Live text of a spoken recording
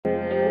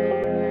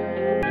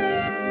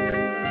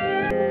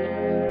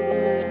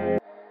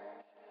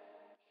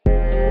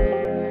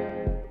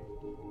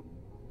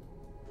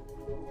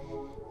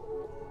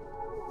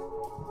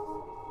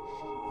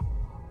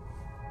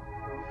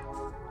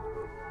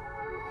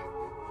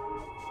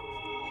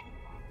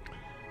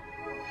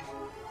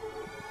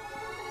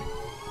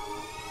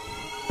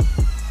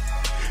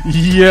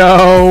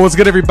Yo, what's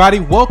good, everybody?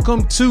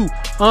 Welcome to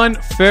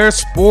Unfair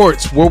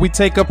Sports, where we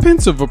take a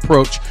pensive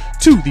approach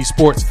to the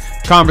sports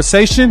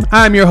conversation.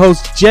 I'm your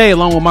host, Jay,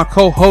 along with my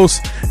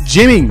co-host,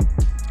 Jimmy.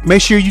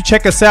 Make sure you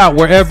check us out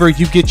wherever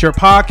you get your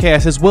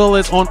podcast, as well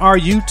as on our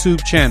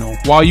YouTube channel.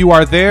 While you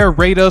are there,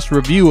 rate us,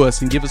 review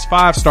us, and give us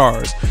 5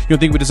 stars. You don't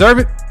think we deserve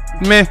it?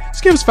 Meh,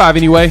 just give us 5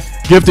 anyway.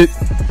 Gifted.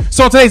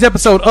 So on today's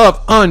episode of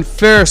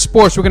Unfair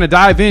Sports, we're going to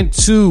dive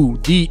into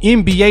the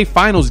NBA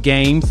Finals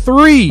Game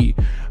 3.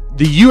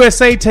 The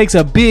USA takes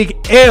a big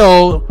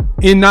L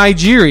in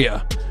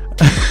Nigeria.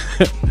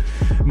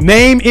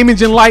 Name,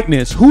 image, and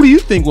likeness. Who do you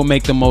think will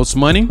make the most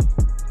money?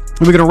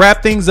 And we're going to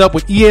wrap things up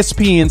with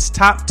ESPN's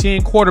top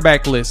 10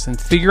 quarterback list and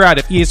figure out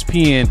if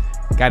ESPN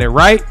got it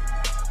right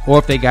or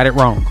if they got it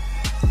wrong.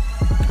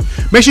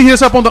 Make sure you hit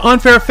us up on the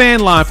Unfair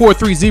Fan Line,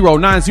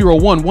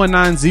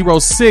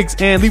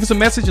 430-901-1906, and leave us a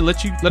message and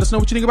let us know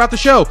what you think about the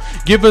show.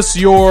 Give us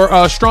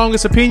your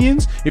strongest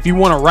opinions. If you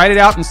want to write it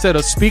out instead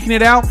of speaking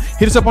it out,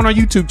 hit us up on our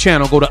YouTube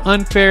channel. Go to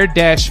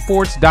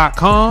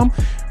unfair-sports.com.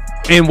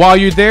 And while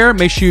you're there,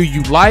 make sure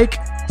you like,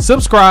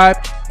 subscribe,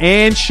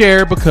 and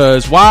share,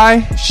 because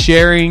why?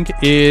 Sharing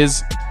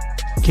is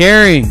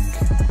caring.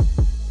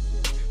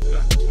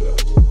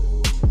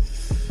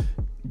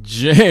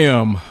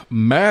 Jam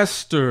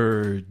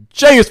Master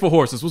J is for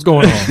horses. What's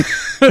going on?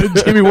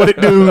 Jimmy, what it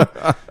do?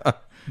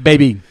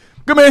 Baby.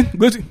 Good, man.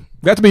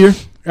 Glad to be here.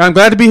 I'm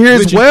glad to be here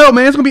as well,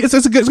 man. It's gonna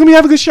be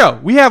have a good show.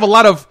 We have a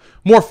lot of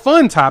more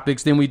fun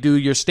topics than we do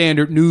your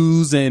standard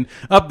news and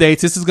updates.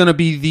 This is gonna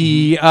be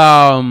the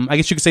I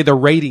guess you could say the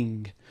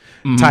rating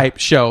type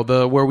show,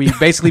 where we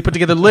basically put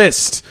together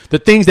lists, the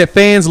things that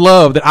fans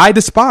love that I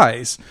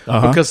despise,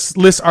 because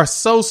lists are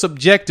so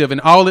subjective,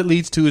 and all it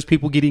leads to is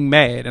people getting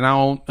mad. And I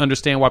don't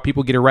understand why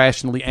people get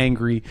irrationally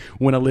angry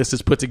when a list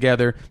is put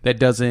together that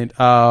doesn't,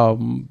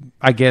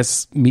 I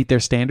guess, meet their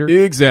standard.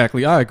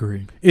 Exactly, I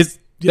agree.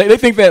 They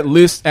think that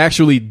list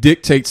actually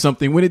dictates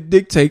something when it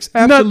dictates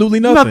absolutely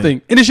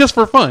nothing. And it's just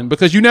for fun,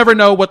 because you never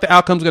know what the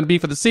outcome's going to be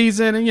for the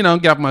season.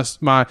 And, get off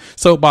my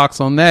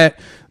soapbox on that.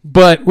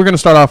 But we're going to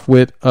start off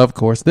with, of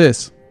course,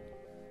 this.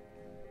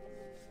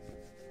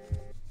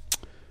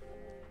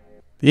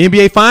 The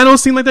NBA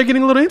Finals seem like they're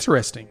getting a little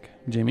interesting,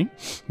 Jimmy. I'm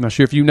not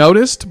sure if you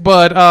noticed,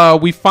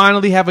 but we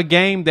finally have a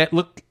game that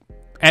looked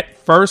at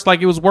first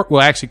like it was worth.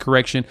 Well, actually,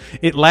 correction.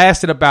 It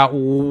lasted about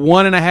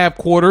 1.5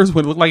 quarters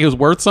when it looked like it was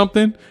worth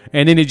something,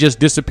 and then it just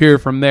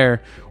disappeared from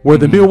there. Where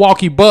the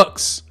Milwaukee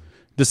Bucks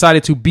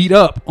decided to beat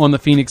up on the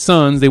Phoenix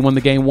Suns. They won the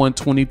game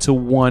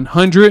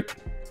 120-100.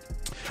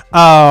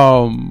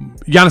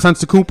 Giannis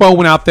Antetokounmpo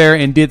went out there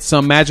and did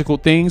some magical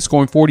things,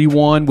 scoring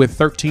 41 with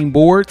 13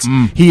 boards.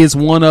 He is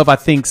one of, I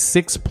think,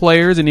 6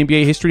 players in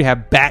NBA history to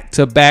have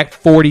back-to-back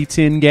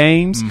 40-10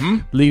 games,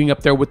 leading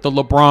up there with the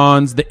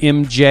LeBrons, the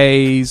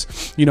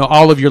MJs,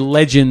 all of your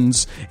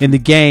legends in the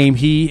game.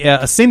 He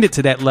ascended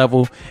to that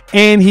level,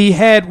 and he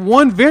had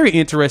one very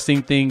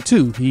interesting thing,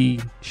 too. He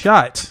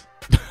shot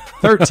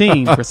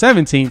 13 for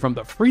 17 from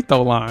the free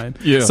throw line.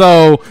 Yeah.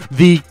 So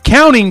the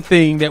counting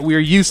thing that we're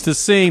used to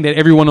seeing that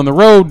everyone on the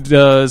road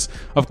does,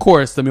 of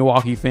course, the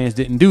Milwaukee fans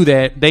didn't do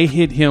that. They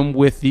hit him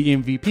with the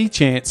MVP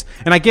chance.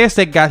 And I guess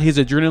that got his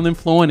adrenaline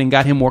flowing and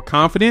got him more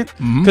confident,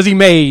 because he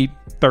made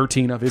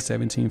 13 of his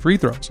 17 free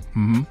throws.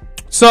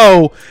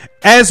 So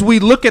as we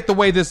look at the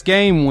way this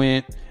game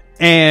went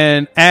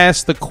and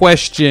ask the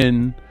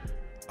question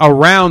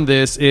around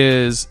this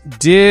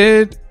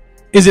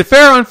is it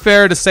fair or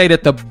unfair to say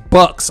that the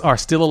Bucks are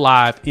still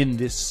alive in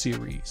this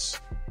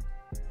series?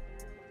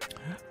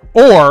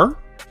 Or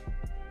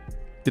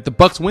did the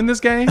Bucks win this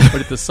game, or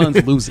did the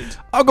Suns lose it?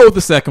 I'll go with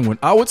the second one.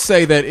 I would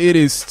say that it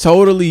is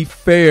totally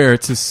fair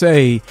to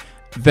say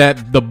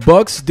that the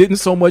Bucks didn't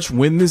so much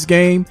win this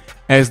game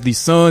as the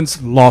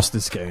Suns lost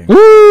this game.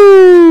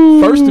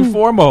 Woo! First and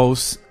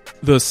foremost,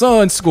 the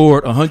Suns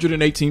scored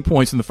 118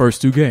 points in the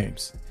first 2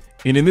 games.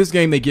 And in this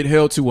game, they get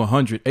held to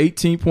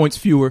 118 points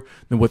fewer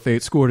than what they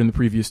had scored in the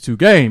previous 2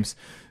 games.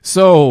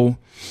 So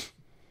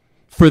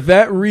for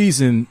that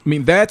reason,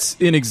 that's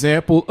an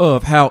example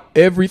of how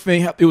it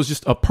was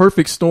just a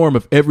perfect storm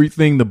of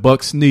everything the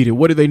Bucks needed.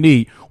 What did they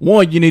need?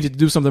 One, you needed to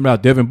do something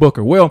about Devin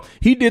Booker. Well,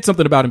 he did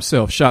something about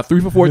himself. Shot 3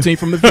 for 14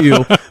 from the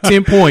field,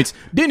 10 points.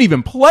 Didn't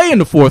even play in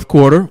the fourth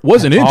quarter.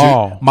 Wasn't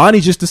injured.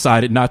 Monty just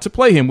decided not to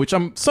play him, which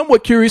I'm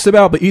somewhat curious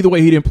about, but either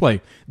way, he didn't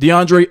play.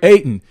 DeAndre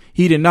Ayton,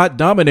 he did not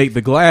dominate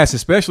the glass,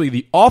 especially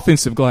the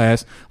offensive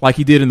glass, like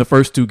he did in the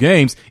first 2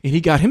 games, and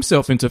he got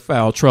himself into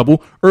foul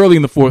trouble early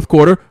in the fourth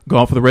quarter,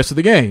 gone for the rest of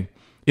the game.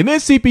 And then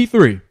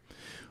CP3,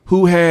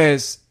 who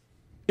has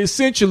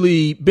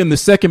essentially been the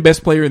second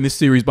best player in this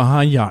series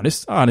behind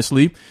Giannis,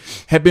 honestly,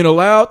 had been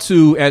allowed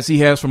to, as he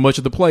has for much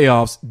of the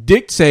playoffs,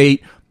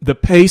 dictate the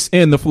pace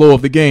and the flow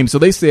of the game. So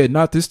they said,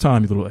 not this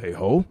time, you little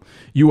a-hole.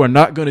 You are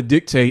not going to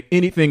dictate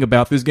anything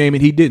about this game.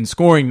 And he didn't,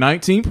 scoring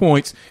 19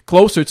 points,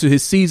 closer to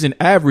his season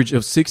average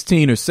of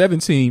 16 or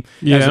 17,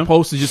 as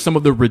opposed to just some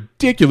of the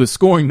ridiculous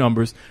scoring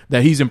numbers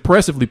that he's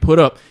impressively put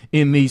up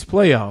in these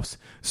playoffs.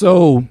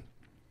 So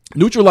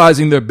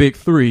neutralizing their big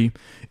three,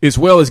 as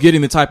well as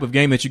getting the type of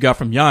game that you got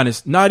from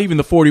Giannis, not even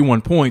the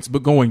 41 points,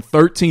 but going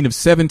 13 of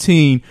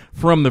 17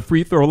 from the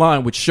free throw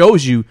line, which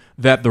shows you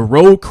that the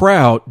road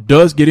crowd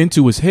does get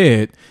into his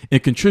head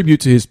and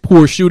contribute to his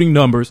poor shooting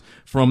numbers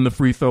from the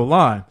free throw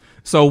line.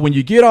 So when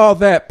you get all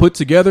that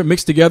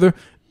mixed together,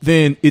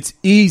 then it's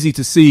easy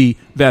to see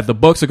that the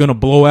Bucks are going to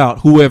blow out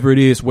whoever it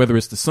is, whether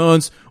it's the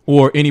Suns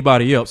or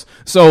anybody else.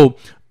 So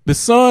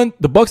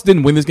the Bucks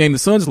didn't win this game. The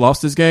Suns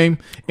lost this game.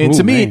 And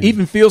to me, it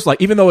even feels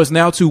like, even though it's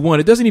now 2-1,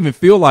 it doesn't even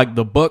feel like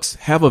the Bucks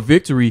have a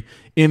victory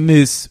in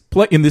this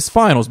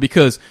finals,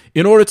 because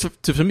in order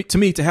to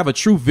me to have a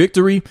true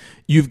victory,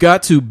 you've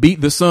got to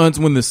beat the Suns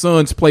when the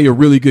Suns play a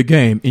really good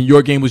game and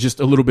your game was just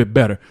a little bit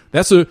better.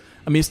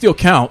 It still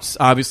counts,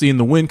 obviously, in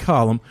the win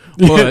column.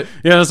 But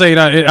I don't think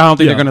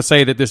they're going to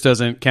say that this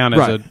doesn't count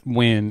as a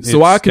win.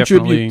 So I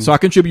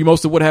contribute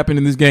most of what happened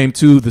in this game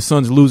to the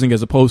Suns losing,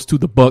 as opposed to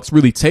the Bucks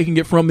really taking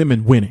it from them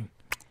and winning.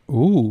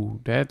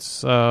 Ooh,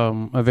 that's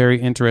a very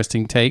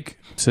interesting take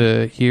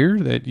to hear,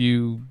 that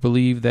you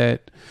believe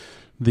that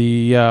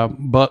the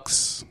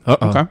Bucks.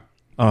 Okay.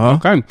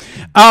 Okay.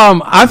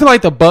 I feel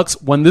like the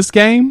Bucks won this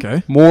game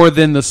more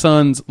than the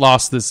Suns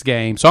lost this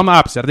game. So I'm the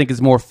opposite. I think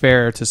it's more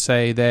fair to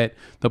say that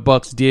the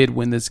Bucks did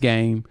win this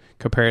game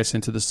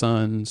comparison to the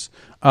Suns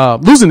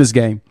losing this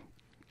game.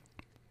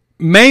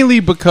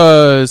 Mainly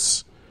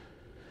because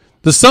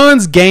the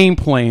Suns' game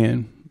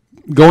plan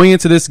going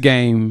into this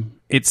game,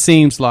 it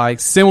seems like,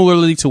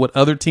 similarly to what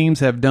other teams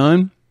have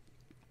done.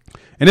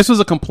 And this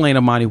was a complaint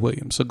of Monty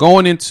Williams. So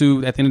going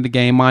into, at the end of the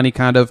game, Monty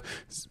kind of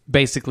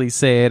basically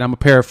said, I'm going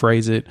to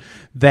paraphrase it,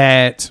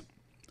 that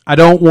I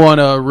don't want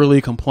to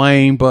really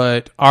complain,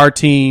 but our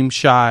team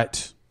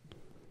shot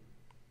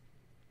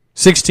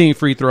 16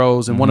 free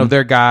throws and one of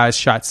their guys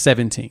shot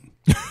 17.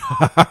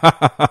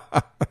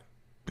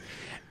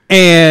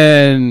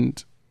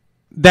 And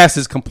that's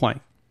his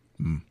complaint.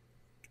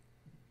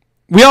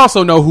 We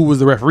also know who was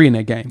the referee in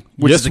that game,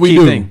 which is the key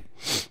thing.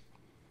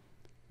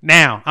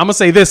 Now, I'm going to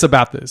say this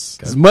about this.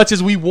 As much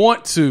as we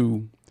want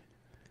to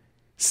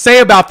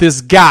say about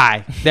this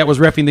guy that was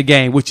reffing the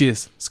game, which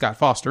is Scott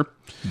Foster,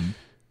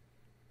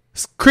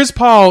 Chris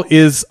Paul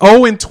is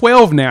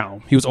 0-12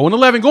 now. He was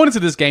 0-11 going into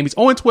this game. He's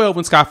 0-12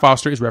 when Scott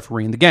Foster is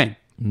refereeing the game.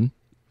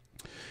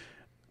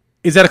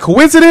 Is that a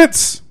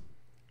coincidence?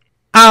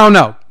 I don't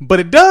know.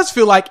 But it does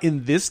feel like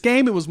in this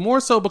game, it was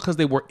more so because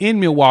they were in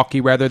Milwaukee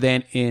rather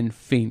than in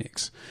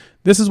Phoenix.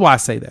 This is why I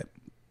say that.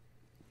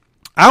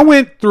 I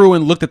went through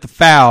and looked at the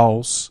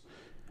fouls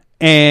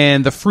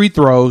and the free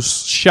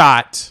throws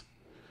shot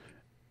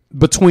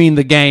between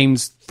the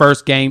games,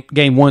 first game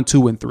 1,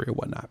 2, and 3 or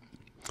whatnot.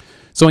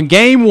 So in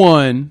game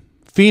 1,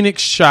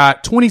 Phoenix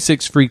shot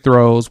 26 free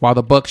throws while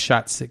the Bucks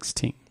shot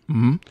 16.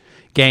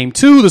 Game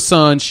 2, the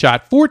Suns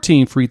shot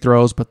 14 free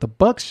throws, but the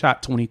Bucks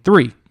shot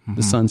 23.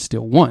 The Suns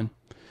still won.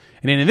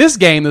 And then in this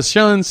game, the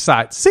Suns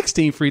shot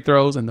 16 free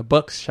throws and the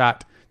Bucks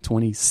shot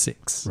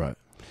 26. Right.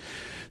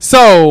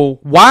 So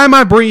why am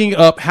I bringing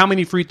up how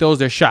many free throws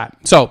they're shot?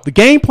 So the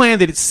game plan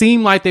that it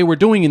seemed like they were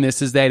doing in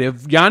this is that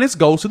if Giannis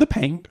goes to the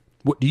paint,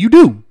 what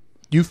do?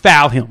 You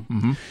foul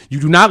him. You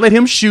do not let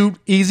him shoot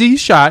easy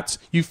shots.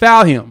 You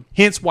foul him.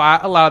 Hence why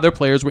a lot of their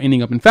players were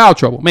ending up in foul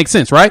trouble. Makes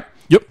sense, right?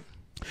 Yep.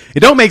 It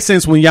don't make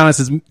sense when Giannis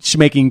is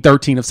making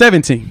 13 of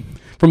 17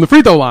 from the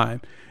free throw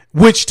line,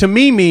 which to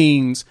me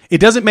means it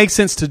doesn't make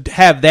sense to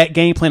have that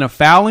game plan of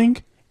fouling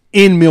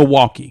in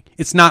Milwaukee.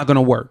 It's not going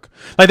to work.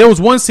 Like there was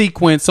one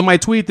sequence, somebody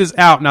tweeted this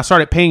out and I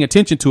started paying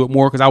attention to it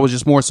more because I was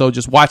just more so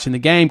just watching the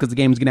game because the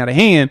game was getting out of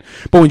hand.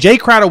 But when Jay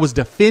Crowder was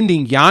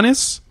defending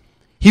Giannis,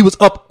 he was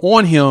up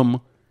on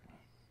him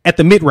at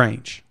the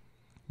mid-range.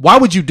 Why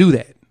would you do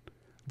that?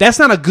 That's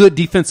not a good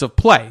defensive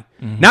play.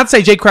 Not to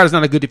say Jay Crowder's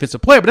not a good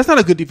defensive player, but that's not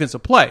a good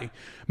defensive play.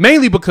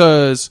 Mainly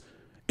because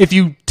if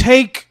you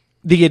take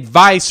the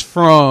advice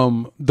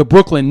from the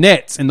Brooklyn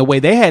Nets and the way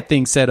they had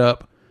things set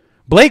up,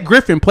 Blake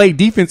Griffin played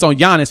defense on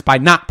Giannis by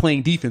not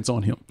playing defense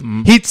on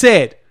him. He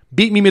said,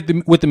 beat me with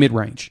the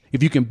mid-range.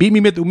 If you can beat me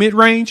with the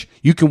mid-range,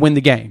 you can win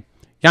the game.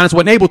 Giannis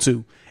wasn't able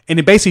to. And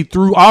it basically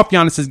threw off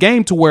Giannis's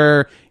game to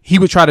where he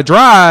would try to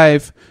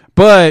drive,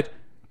 but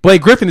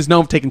Blake Griffin is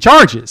known for taking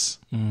charges.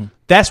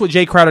 That's what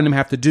Jay Crowder and them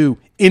have to do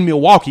in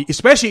Milwaukee,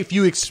 especially if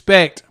you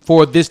expect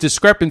for this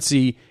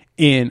discrepancy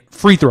in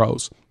free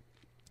throws.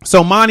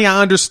 So, Monty,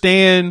 I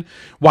understand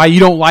why you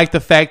don't like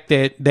the fact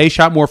that they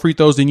shot more free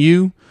throws than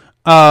you.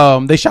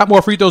 They shot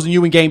more free throws than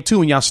you in game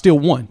 2, and y'all still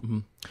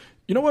won.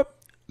 You know what?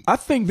 I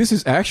think this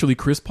is actually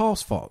Chris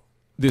Paul's fault,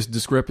 this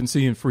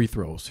discrepancy in free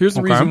throws. Here's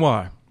the reason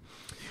why.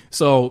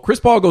 So Chris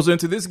Paul goes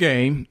into this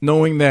game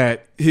knowing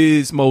that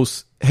his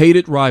most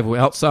hated rival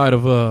outside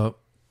of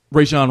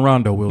Rajon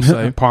Rondo, we'll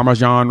say.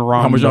 Parmesan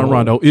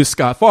Rondo is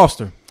Scott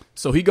Foster.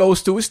 So he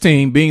goes to his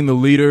team, being the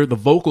leader, the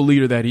vocal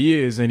leader that he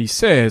is, and he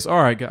says,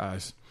 all right,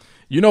 guys,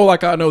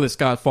 like I know that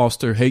Scott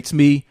Foster hates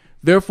me,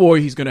 therefore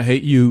he's going to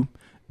hate you.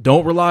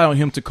 Don't rely on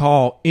him to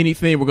call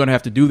anything. We're going to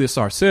have to do this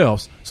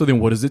ourselves. So then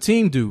what does the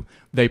team do?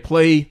 They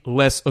play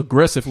less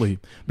aggressively,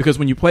 because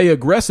when you play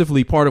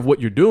aggressively, part of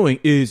what you're doing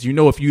is,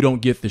 if you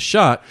don't get the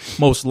shot,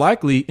 most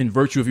likely in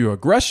virtue of your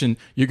aggression,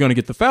 you're going to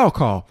get the foul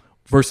call.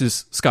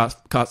 Versus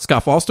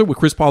Scott Foster with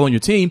Chris Paul on your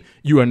team,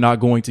 you are not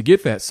going to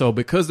get that. So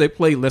because they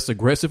play less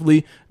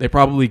aggressively, they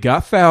probably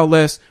got fouled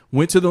less,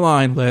 went to the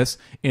line less,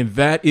 and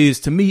that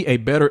is, to me, a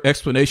better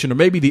explanation, or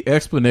maybe the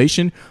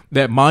explanation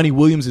that Monty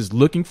Williams is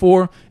looking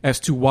for as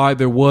to why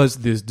there was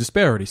this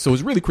disparity. So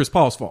it's really Chris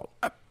Paul's fault.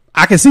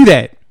 I can see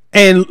that.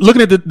 And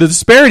looking at the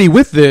disparity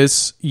with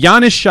this,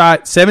 Giannis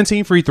shot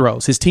 17 free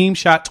throws. His team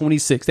shot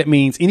 26. That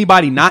means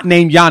anybody not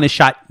named Giannis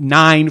shot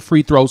 9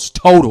 free throws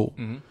total.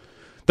 Mm-hmm.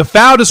 The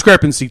foul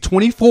discrepancy,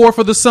 24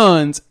 for the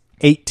Suns,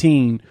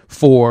 18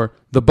 for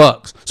the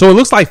Bucks. So it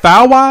looks like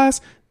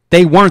foul-wise,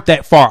 they weren't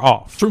that far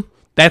off. True.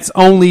 That's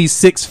only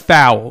 6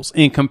 fouls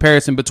in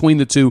comparison between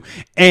the two.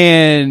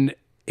 And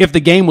if the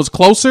game was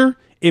closer,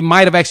 it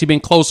might have actually been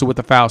closer with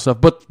the foul stuff.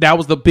 But that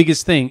was the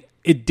biggest thing.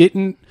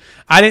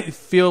 I didn't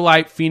feel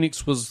like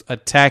Phoenix was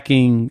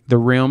attacking the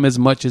rim as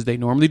much as they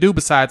normally do,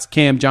 besides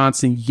Cam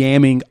Johnson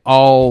yamming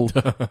all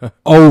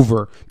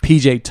over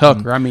PJ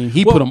Tucker. I mean,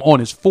 he put him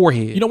on his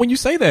forehead. When you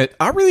say that,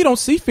 I really don't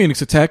see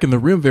Phoenix attacking the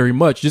rim very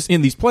much just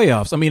in these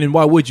playoffs. I mean, and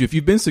why would you? If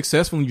you've been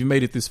successful and you've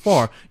made it this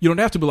far, you don't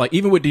have to be like,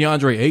 even with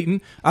DeAndre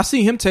Ayton, I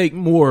see him take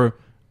more,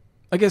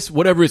 I guess,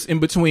 whatever is in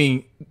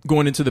between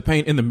going into the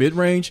paint in the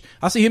mid-range.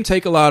 I see him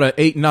take a lot of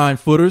 8-9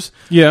 footers.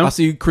 Yeah. I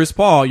see Chris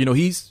Paul,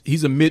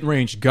 he's a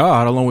mid-range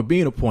god along with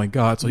being a point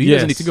guard, so he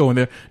doesn't need to go in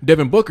there.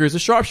 Devin Booker is a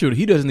sharpshooter.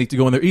 He doesn't need to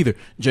go in there either.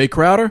 Jay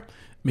Crowder,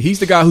 he's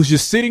the guy who's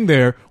just sitting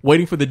there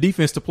waiting for the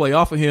defense to play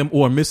off of him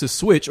or miss a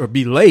switch or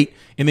be late,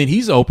 and then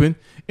he's open.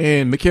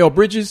 And Mikal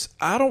Bridges,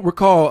 I don't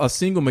recall a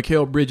single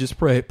Mikal Bridges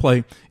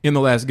play in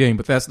the last game,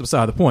 but that's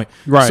beside the point.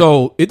 Right.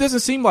 So it doesn't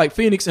seem like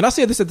Phoenix, and I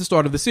said this at the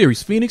start of the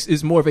series, Phoenix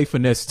is more of a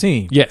finesse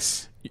team.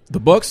 Yes.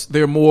 The Bucks,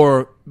 they're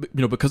more,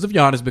 because of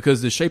Giannis,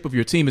 because the shape of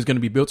your team is going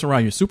to be built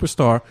around your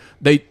superstar,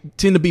 they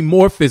tend to be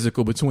more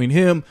physical between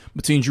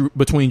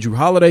Drew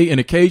Holiday and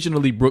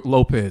occasionally Brook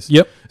Lopez.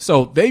 Yep.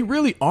 So they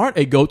really aren't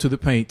a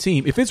go-to-the-paint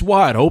team. If it's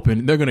wide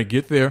open, they're going to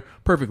get there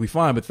perfectly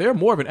fine, but they're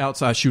more of an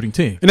outside shooting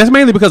team. And that's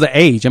mainly because of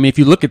age. I mean, if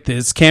you look at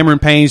this, Cameron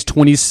Payne's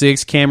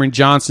 26, Cameron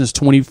Johnson's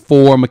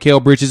 24,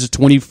 Mikal Bridges is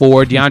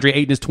 24, DeAndre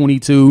Ayton is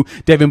 22,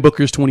 Devin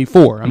Booker's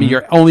 24. I mean,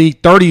 your only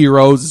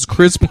 30-year-olds is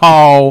Chris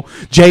Paul,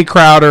 Jay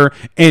Crowder,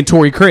 and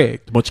Torrey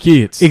Craig. A bunch of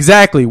kids.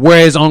 Exactly.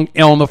 Whereas on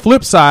the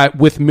flip side,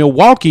 with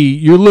Milwaukee,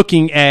 you're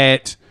looking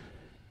at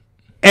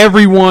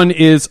everyone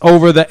is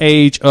over the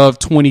age of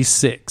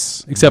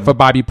 26, except for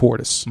Bobby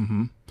Portis.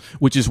 Mm-hmm.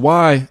 Which is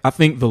why I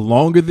think the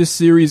longer this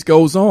series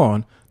goes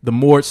on, the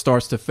more it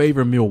starts to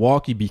favor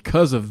Milwaukee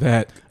because of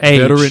that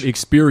veteran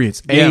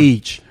experience. Yeah.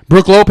 Age.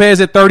 Brook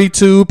Lopez at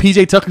 32.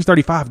 PJ Tucker's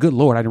 35. Good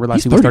Lord, I didn't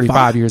realize he was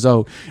 35 years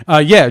old.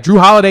 Drew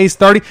Holiday's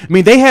 30. I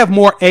mean, they have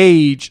more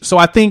age, so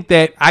I think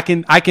that I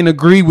can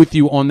agree with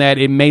you on that.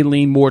 It may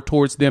lean more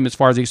towards them as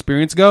far as the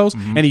experience goes,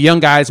 and the young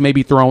guys may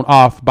be thrown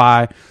off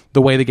by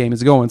the way the game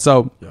is going.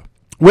 So,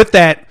 with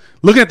that,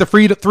 looking at the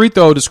free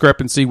throw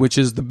discrepancy, which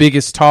is the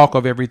biggest talk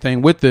of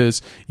everything with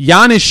this,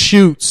 Giannis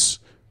shoots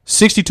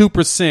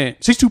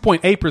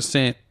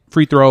 62.8%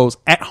 free throws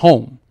at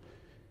home.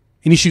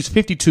 And he shoots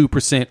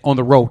 52% on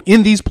the road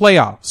in these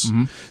playoffs.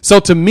 Mm-hmm.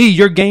 So to me,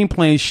 your game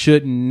plan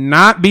should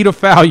not be to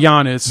foul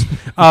Giannis.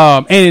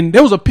 And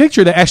there was a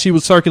picture that actually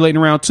was circulating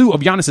around too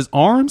of Giannis's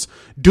arms.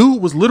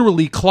 Dude was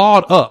literally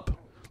clawed up.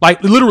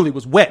 Like literally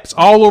was webs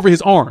all over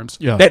his arms.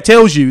 Yeah. That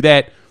tells you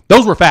that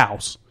those were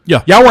fouls.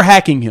 Yeah. Y'all were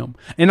hacking him.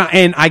 And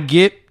I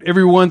get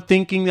everyone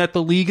thinking that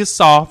the league is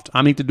soft.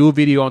 I need to do a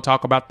video and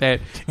talk about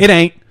that. It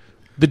ain't.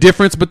 The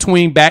difference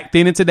between back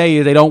then and today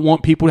is they don't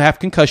want people to have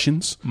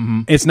concussions.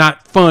 Mm-hmm. It's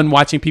not fun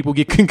watching people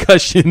get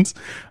concussions.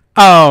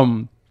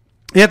 And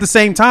at the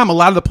same time, a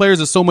lot of the players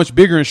are so much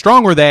bigger and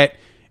stronger that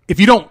if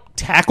you don't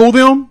tackle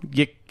them,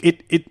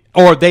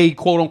 or they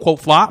quote unquote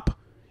flop,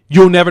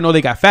 you'll never know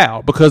they got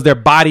fouled because their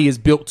body is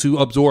built to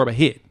absorb a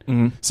hit.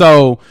 Mm-hmm.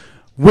 So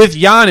with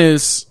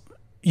Giannis,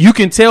 you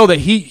can tell that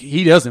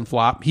he doesn't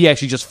flop. He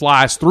actually just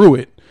flies through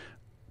it.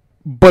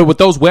 But with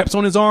those webs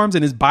on his arms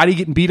and his body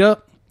getting beat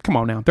up, come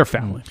on now, they're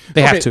fouling.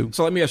 They have to.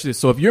 So let me ask you this.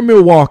 So if you're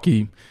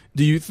Milwaukee,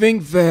 do you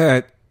think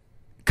that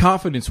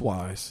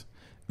confidence-wise,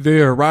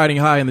 they're riding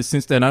high in the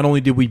sense that not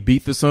only did we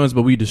beat the Suns,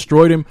 but we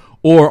destroyed them?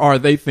 Or are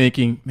they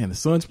thinking, man, the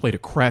Suns played a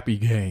crappy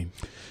game?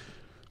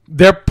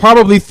 They're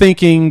probably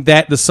thinking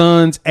that the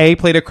Suns, A,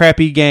 played a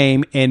crappy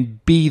game,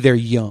 and B, they're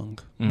young.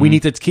 Mm-hmm. We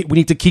need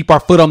to keep our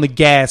foot on the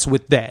gas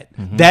with that.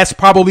 Mm-hmm. That's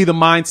probably the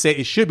mindset.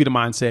 It should be the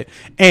mindset.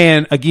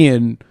 And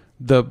again,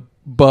 the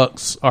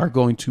Bucks are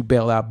going to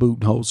bail out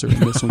Budenholzer in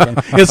this one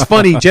game. It's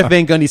funny. Jeff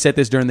Van Gundy said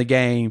this during the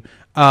game.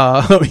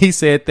 He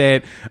said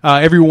that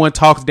everyone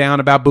talks down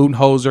about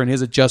Budenholzer and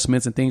his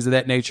adjustments and things of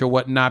that nature,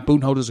 whatnot.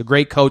 Budenholzer's a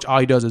great coach. All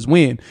he does is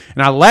win.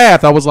 And I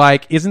laughed. I was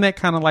like, isn't that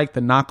kind of like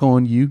the knock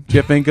on you,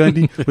 Jeff Van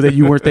Gundy, that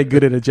you weren't that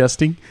good at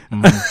adjusting?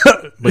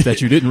 But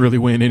that you didn't really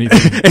win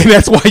anything. And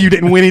that's why you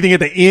didn't win anything at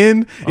the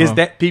end, is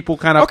that people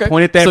kind of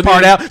pointed that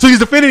part out. So he's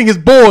defending his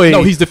boy.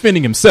 No, he's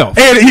defending himself.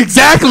 And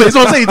exactly. That's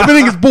what I'm saying. He's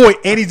defending his boy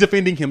and he's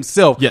defending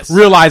himself. Yes.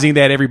 Realizing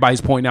that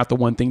everybody's pointing out the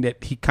one thing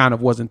that he kind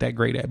of wasn't that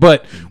great at.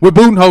 But with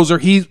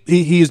Budenholzer,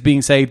 he is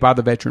being saved by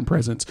the veteran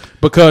presence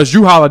because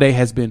Jrue Holiday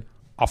has been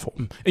awful.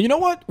 And you know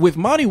what? With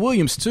Monty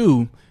Williams,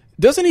 too,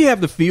 doesn't he have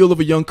the feel of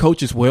a young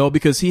coach as well?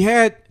 Because he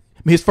had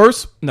his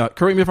first,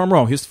 correct me if I'm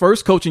wrong, his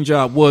first coaching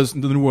job was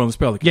the New Orleans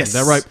Pelicans. Yes. Is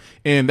that right?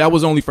 And that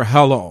was only for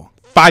how long?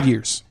 5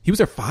 years. He was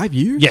there 5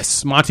 years?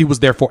 Yes. Monty was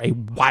there for a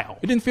while.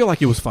 It didn't feel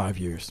like it was 5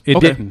 years. It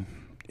didn't.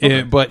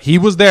 Okay. But he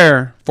was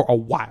there for a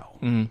while.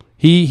 Mm-hmm.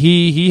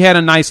 He had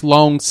a nice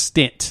long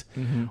stint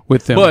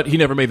with them. But he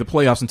never made the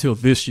playoffs until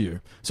this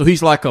year. So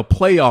he's like a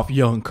playoff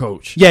young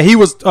coach. Yeah, he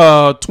was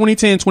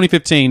 2010,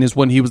 2015 is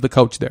when he was the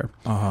coach there.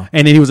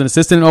 And then he was an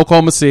assistant in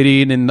Oklahoma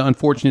City, and then the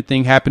unfortunate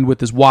thing happened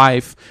with his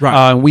wife,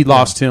 and we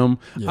lost him.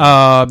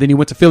 Yeah. Then he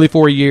went to Philly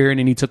for a year, and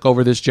then he took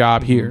over this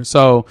job here.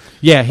 So,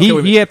 yeah,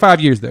 he had 5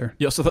 years there.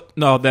 Yeah, so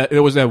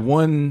there was that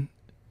one.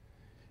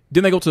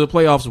 Didn't they go to the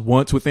playoffs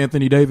once with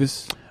Anthony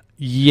Davis?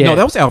 Yeah. No,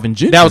 that was Alvin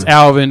Gentry. That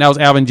was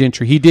Alvin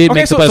Gentry. He did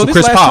make the playoffs with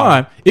Chris Paul.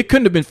 Time, it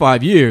couldn't have been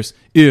 5 years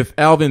if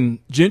Alvin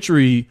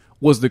Gentry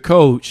was the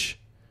coach,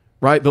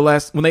 right?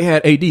 When they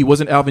had AD,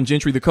 wasn't Alvin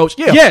Gentry the coach?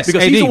 Yeah. Yes,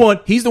 because AD.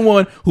 he's the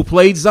one who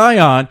played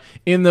Zion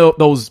in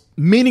those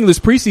meaningless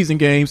preseason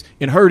games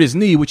and hurt his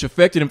knee, which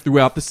affected him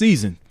throughout the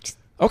season.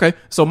 Okay,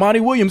 so Monty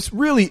Williams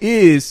really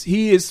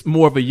is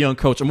more of a young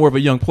coach, or more of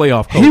a young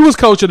playoff coach. He was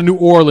coach of the New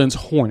Orleans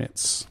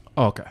Hornets.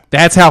 Okay.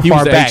 That's how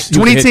far back.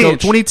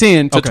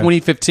 2010 to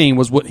 2015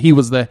 was what he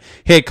was the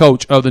head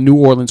coach of the New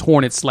Orleans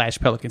Hornets /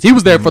 Pelicans. He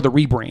was there for the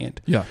rebrand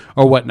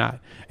or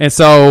whatnot. And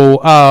so,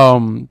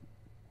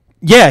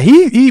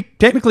 he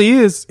technically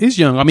is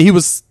young. I mean, he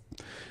was,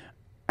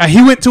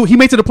 he made it to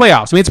the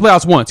playoffs. He made it to the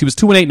playoffs once. He was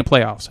 2-8 in the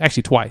playoffs,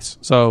 actually twice.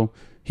 So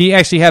he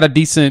actually had a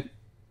decent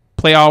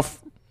playoff.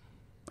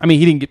 I mean,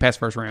 he didn't get past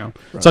first round.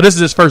 Right. So this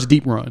is his first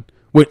deep run,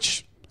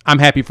 which I'm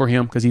happy for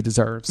him because he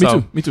deserves.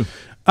 Me too.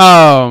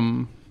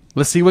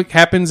 Let's see what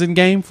happens in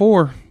Game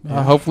 4.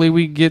 Hopefully,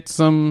 we get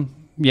some.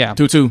 Yeah,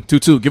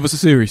 2-2. Give us a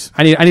series.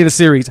 I need a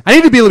series. I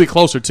need to be a little bit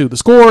closer too. The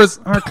scores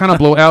are kind of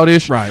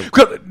blowout-ish. Right.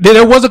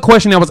 There was a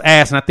question that was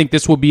asked, and I think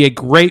this will be a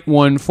great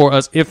one for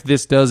us if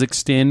this does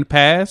extend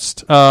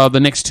past the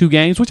next 2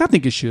 games, which I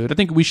think it should. I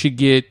think we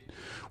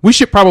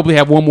should probably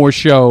have one more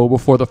show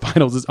before the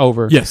finals is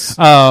over. Yes.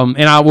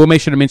 And I will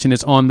make sure to mention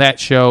this on that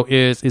show.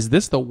 Is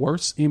this the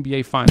worst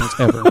NBA finals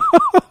ever?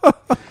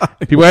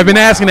 People have been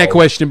asking that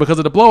question because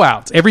of the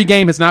blowouts. Every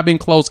game has not been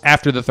close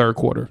after the third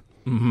quarter.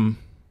 Mm-hmm.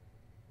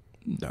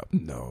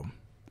 No.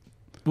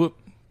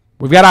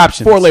 We've got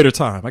options. For a later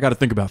time. I got to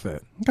think about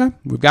that. Okay.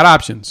 We've got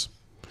options.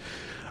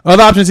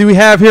 Other options that we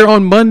have here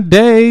on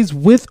Mondays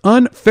with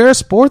Unfair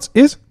Sports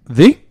is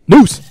the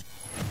news.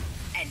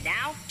 And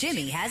now,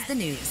 Jimmy has the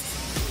news.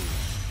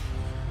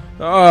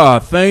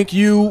 Thank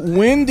you,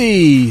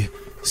 Wendy.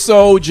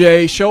 So,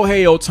 Jay,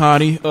 Shohei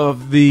Ohtani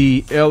of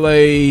the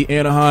L.A.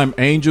 Anaheim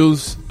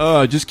Angels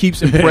just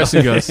keeps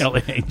impressing us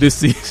this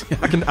season.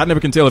 I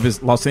never can tell if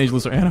it's Los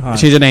Angeles or Anaheim.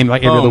 Change the name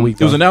like every other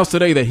week. It was announced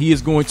today that he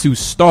is going to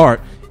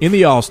start in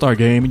the All-Star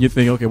game, and you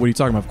think, okay, what are you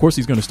talking about? Of course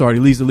he's going to start. He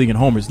leads the league in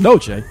homers. No,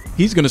 Jay.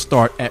 He's going to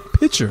start at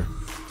pitcher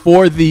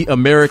for the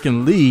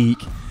American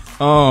League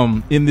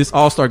in this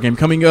All-Star game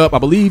coming up, I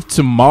believe,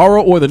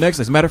 tomorrow or the next.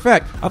 As a matter of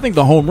fact, I think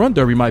the home run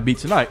derby might be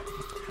tonight.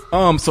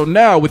 So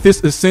now with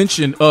this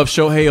ascension of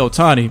Shohei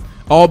Ohtani,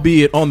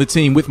 albeit on the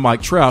team with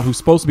Mike Trout, who's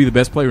supposed to be the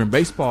best player in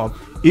baseball,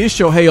 is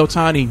Shohei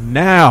Ohtani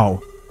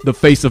now the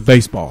face of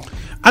baseball?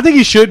 I think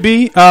he should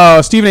be.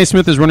 Stephen A.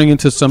 Smith is running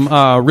into some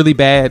really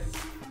bad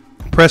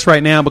press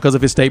right now because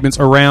of his statements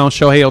around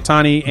Shohei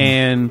Ohtani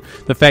and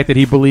the fact that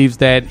he believes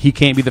that he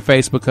can't be the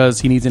face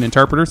because he needs an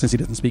interpreter since he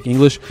doesn't speak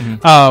English.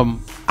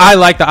 I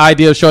like the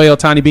idea of Shohei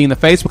Ohtani being the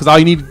face because all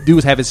you need to do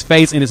is have his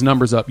face and his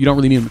numbers up. You don't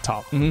really need him to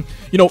talk. You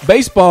know,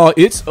 baseball,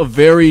 it's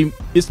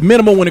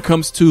minimal when it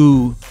comes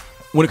to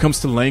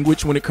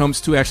language, when it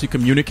comes to actually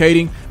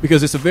communicating,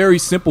 because it's a very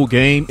simple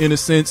game in a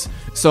sense.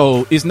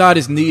 So it's not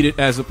as needed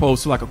as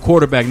opposed to like a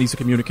quarterback needs to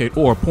communicate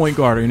or a point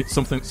guard or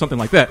something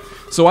like that.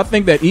 So I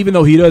think that even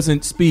though he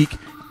doesn't speak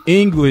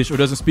English or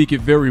doesn't speak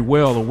it very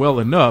well or well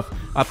enough,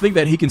 I think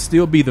that he can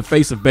still be the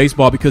face of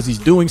baseball because he's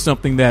doing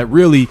something that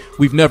really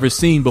we've never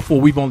seen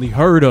before. We've only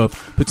heard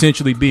of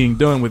potentially being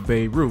done with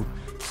Babe Ruth.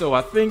 So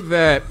I think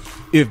that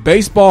if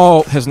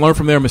baseball has learned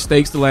from their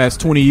mistakes the last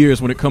 20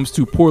 years when it comes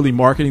to poorly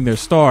marketing their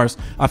stars,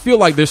 I feel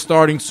like they're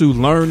starting to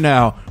learn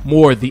now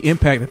more the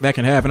impact that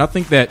can have. And I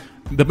think that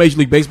the Major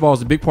League Baseball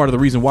is a big part of the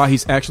reason why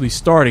he's actually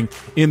starting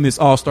in this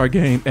All-Star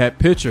game at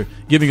pitcher,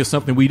 giving us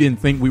something we didn't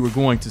think we were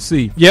going to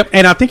see. Yep,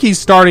 and I think he's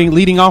starting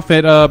leading off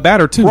at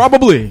batter too.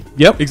 Probably.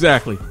 Yep.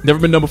 Exactly. Never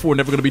been done before,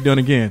 never going to be done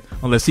again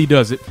unless he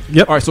does it.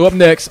 Yep. All right, so up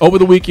next, over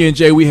the weekend,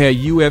 Jay, we had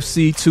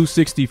UFC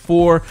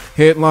 264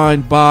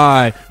 headlined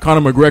by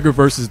Conor McGregor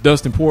versus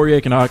Dustin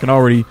Poirier, and I can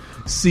already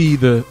see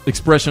the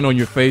expression on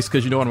your face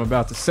because you know what I'm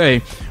about to say.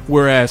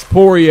 Whereas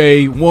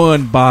Poirier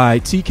won by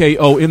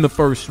TKO in the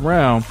first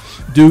round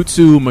due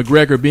to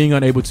McGregor being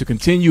unable to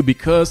continue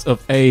because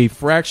of a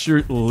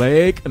fractured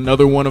leg.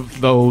 Another one of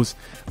those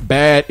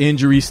bad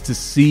injuries to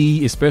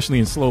see, especially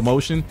in slow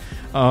motion,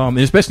 and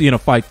especially in a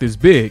fight this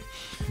big.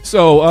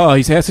 So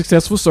he's had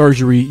successful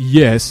surgery,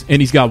 yes,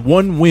 and he's got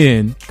one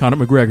win,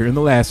 Conor McGregor, in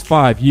the last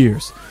 5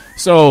 years.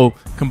 So,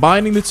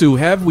 combining the two,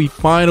 have we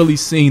finally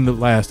seen the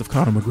last of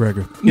Conor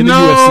McGregor in the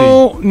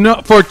UFC?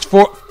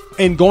 No,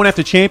 and going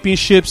after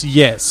championships,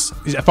 yes.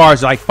 As far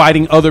as like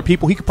fighting other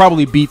people, he could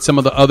probably beat some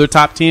of the other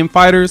top 10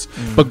 fighters.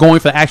 But going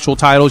for the actual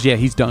titles, yeah,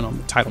 he's done on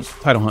the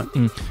title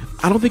hunt.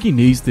 I don't think he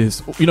needs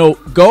this.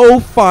 Go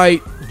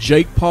fight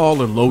Jake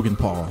Paul or Logan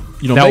Paul.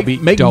 That would be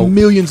make dope.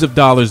 Millions of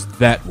dollars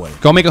that way.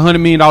 Go make $100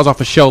 million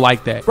off a show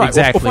like that. Right.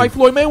 Exactly. Or fight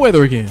Floyd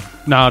Mayweather again.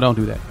 No, don't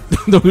do that.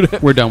 Don't do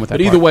that. We're done with that.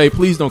 But either way,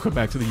 please don't come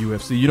back to the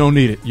UFC. You don't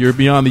need it. You're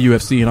beyond the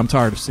UFC, and I'm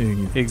tired of seeing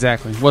you.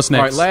 Exactly. What's next?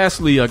 All right,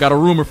 lastly, I got a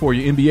rumor for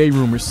you, NBA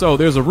rumor. So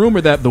there's a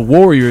rumor that the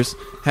Warriors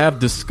have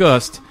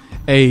discussed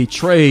a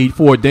trade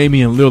for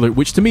Damian Lillard,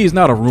 which to me is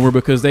not a rumor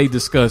because they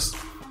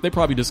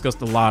probably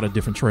discussed a lot of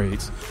different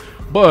trades.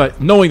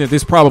 But knowing that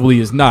this probably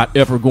is not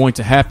ever going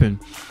to happen,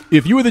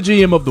 if you were the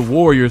GM of the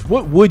Warriors,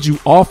 what would you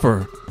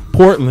offer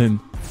Portland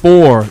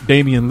for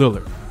Damian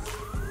Lillard?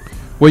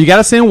 Well, you got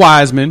to send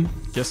Wiseman.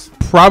 Yes.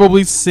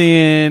 Probably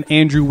send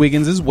Andrew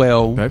Wiggins as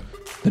well. Okay.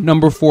 The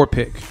number 4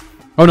 pick.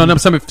 Oh, no, number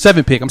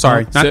seven pick. I'm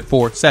sorry. Not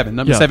 4, 7.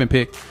 Number 7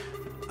 pick.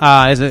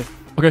 Is it?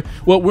 Okay.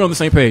 Well, we're on the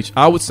same page.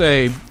 I would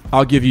say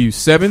I'll give you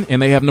 7,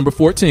 and they have number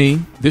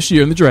 14 this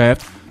year in the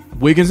draft.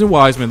 Wiggins and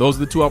Wiseman, those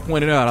are the two I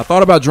pointed out. I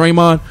thought about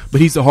Draymond,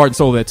 but he's the heart and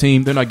soul of that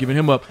team. They're not giving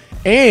him up.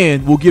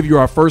 And we'll give you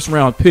our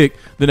first-round pick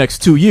the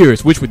next 2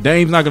 years, which with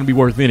Dame's not going to be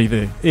worth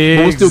anything. Exactly.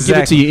 But we'll still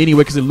give it to you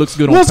anyway because it looks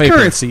good on paper.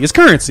 It's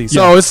currency.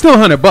 So it's still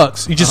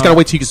 $100. You just got to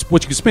wait till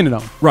what you can spend it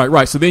on.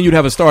 Right. So then you'd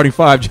have a starting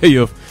 5, Jay,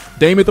 of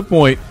Dame at the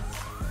point,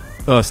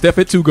 Steph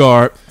at 2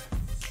 guard,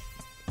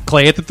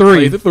 Clay at the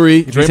 3.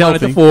 Draymond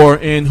at the 4,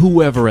 and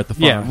whoever at the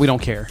 5. Yeah, we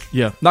don't care.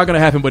 Yeah, not going to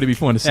happen, but it'd be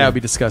fun to see. That would be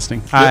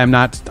disgusting. I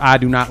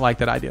do not like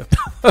that idea.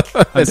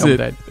 That's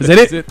it. Is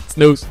that it?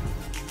 Snooze.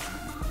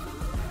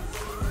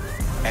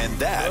 And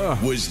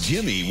that was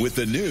Jimmy with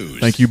the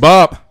news. Thank you,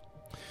 Bob.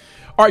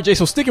 All right, Jay,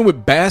 so sticking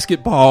with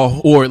basketball,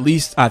 or at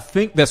least I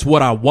think that's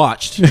what I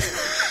watched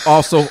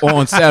also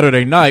on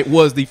Saturday night,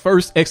 was the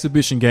first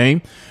exhibition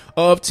game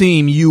of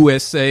Team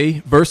USA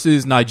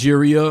versus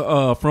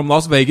Nigeria from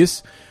Las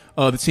Vegas.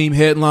 The team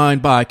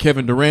headlined by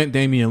Kevin Durant,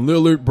 Damian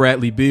Lillard,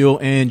 Bradley Beal,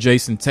 and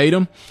Jason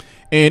Tatum.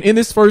 And in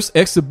this first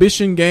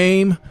exhibition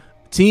game,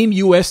 Team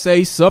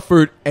USA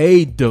suffered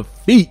a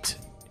defeat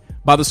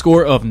by the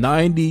score of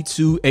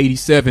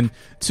 90-87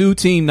 to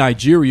Team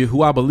Nigeria,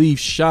 who I believe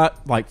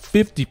shot like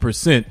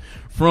 50%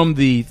 from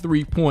the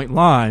three-point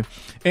line.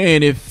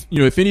 And if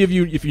any of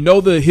you, if you know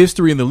the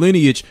history and the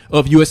lineage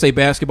of USA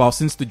basketball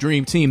since the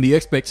Dream Team, the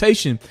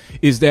expectation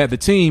is that the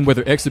team,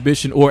 whether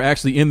exhibition or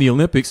actually in the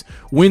Olympics,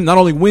 not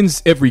only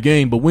wins every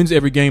game, but wins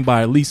every game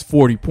by at least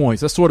 40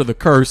 points. That's sort of the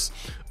curse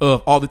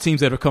of all the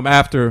teams that have come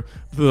after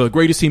the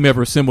greatest team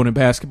ever assembled in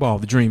basketball,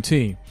 the Dream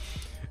Team.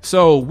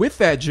 So with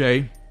that,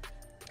 Jay,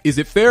 is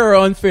it fair or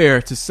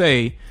unfair to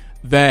say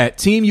that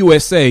Team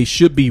USA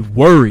should be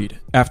worried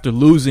after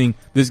losing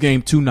this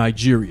game to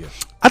Nigeria?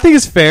 I think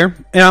it's fair,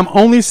 and I'm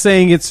only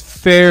saying it's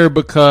fair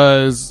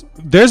because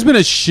there's been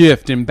a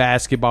shift in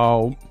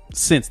basketball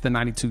since the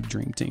 92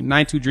 Dream Team.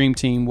 92 Dream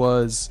Team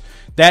was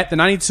that the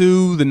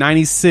 92, the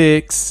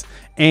 96,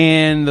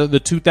 and the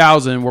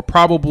 2000 were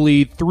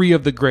probably 3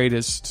 of the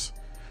greatest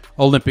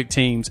Olympic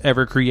teams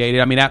ever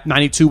created. I mean,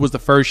 92 was the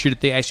first year that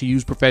they actually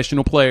used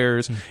professional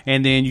players,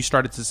 and then you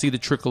started to see the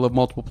trickle of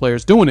multiple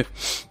players doing it.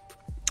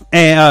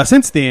 And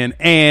since then,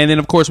 and then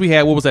of course we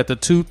had, what was that, the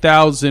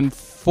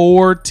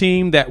 2004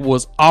 team that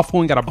was awful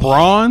and got a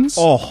bronze?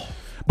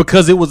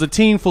 Because it was a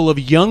team full of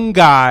young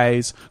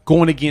guys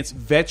going against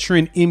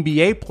veteran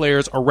NBA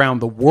players around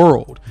the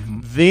world.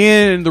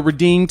 Then the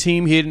Redeem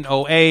team hit in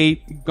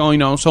 08,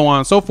 going on, so on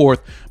and so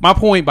forth. My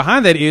point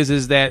behind that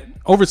is that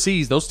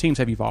overseas, those teams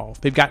have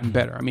evolved. They've gotten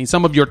better. I mean,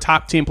 some of your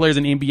top 10 players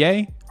in the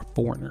NBA are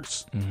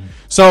foreigners.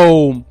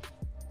 So,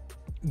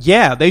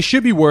 yeah, they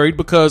should be worried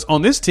because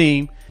on this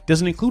team,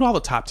 doesn't include all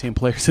the top 10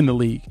 players in the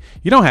league.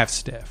 You don't have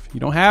Steph. You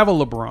don't have a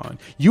LeBron.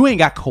 You ain't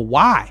got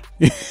Kawhi.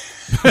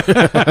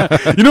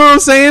 You know what I'm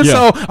saying?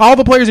 Yeah. So all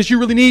the players that you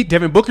really need,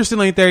 Devin Booker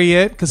still ain't there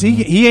yet because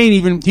he ain't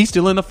even, he's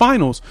still in the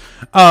finals.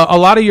 A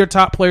lot of your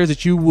top players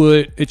that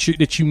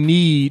you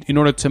need in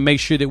order to make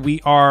sure that we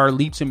are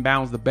leaps and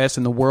bounds the best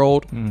in the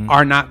world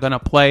are not going to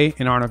play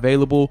and aren't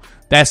available.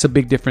 That's a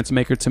big difference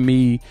maker to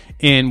me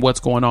in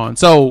what's going on.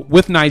 So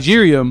with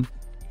Nigeria,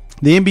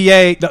 The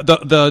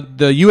NBA,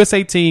 the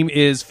USA team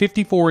is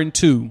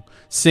 54-2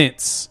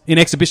 in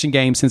exhibition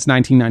games since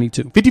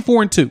 1992.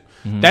 54-2.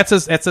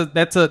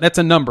 That's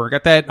a number. I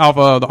got that off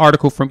of the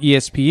article from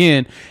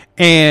ESPN.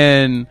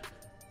 And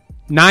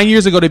 9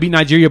 years ago, they beat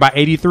Nigeria by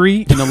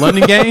 83 in the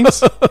London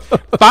games.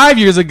 5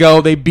 years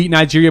ago, they beat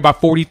Nigeria by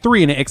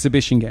 43 in an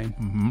exhibition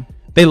game.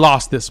 They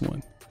lost this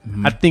one.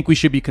 I think we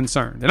should be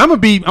concerned. And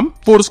I'm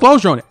full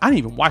disclosure on it. I didn't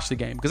even watch the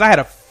game because I had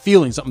a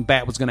feeling something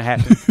bad was going to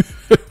happen.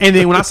 And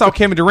then when I saw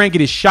Kevin Durant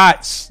get his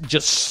shots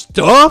just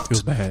stuffed, it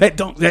was bad.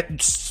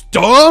 that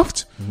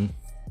stuffed.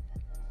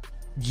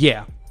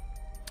 Yeah.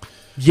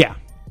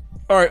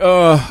 All right.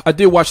 I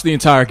did watch the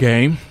entire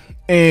game,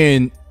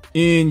 and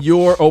in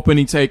your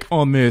opening take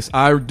on this,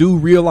 I do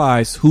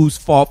realize whose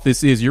fault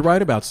this is. You're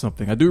right about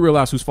something. I do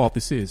realize whose fault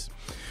this is.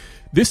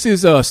 This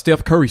is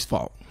Steph Curry's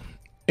fault,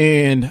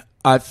 and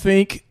I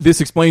think this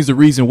explains the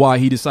reason why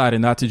he decided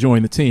not to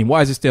join the team.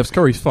 Why is it Steph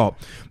Curry's fault?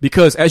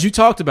 Because as you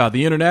talked about,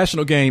 the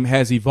international game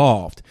has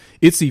evolved.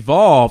 It's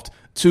evolved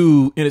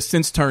to, in a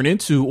sense, turn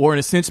into, or in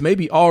a sense,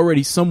 maybe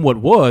already somewhat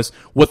was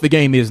what the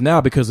game is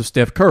now because of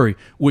Steph Curry,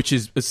 which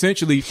is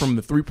essentially from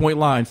the 3-point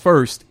line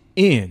first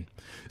in.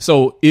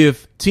 So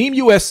if Team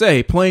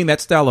USA playing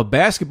that style of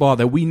basketball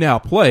that we now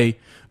play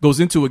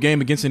goes into a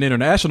game against an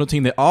international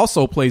team that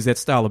also plays that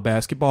style of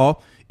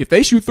basketball, if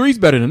they shoot threes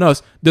better than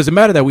us, doesn't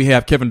matter that we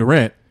have Kevin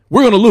Durant.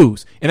 We're going to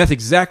lose. And that's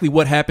exactly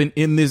what happened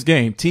in this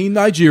game. Team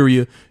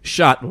Nigeria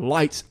shot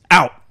lights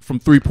out from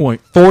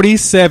 3-point.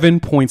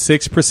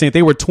 47.6%.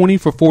 They were 20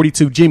 for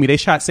 42. Jimmy, they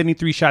shot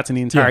 73 shots in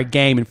the entire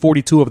game, and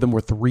 42 of them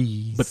were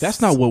threes. But that's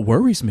not what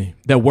worries me.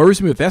 That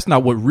worries me, but that's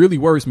not what really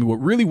worries me.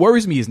 What really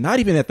worries me is not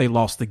even that they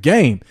lost the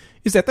game.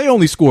 Is that they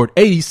only scored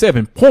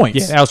 87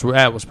 points. Yeah,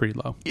 that was pretty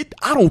low.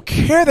 I don't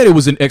care that it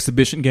was an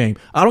exhibition game.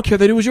 I don't care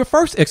that it was your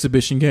first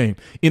exhibition game.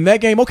 In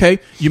that game, okay,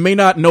 you may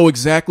not know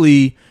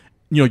exactly,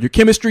 your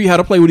chemistry, how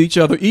to play with each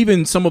other,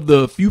 even some of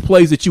the few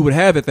plays that you would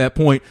have at that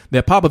point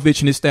that Popovich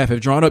and his staff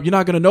have drawn up, you're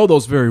not going to know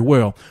those very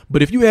well.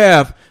 But if you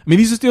have,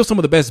 these are still some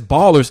of the best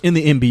ballers in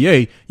the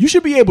NBA, you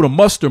should be able to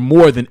muster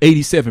more than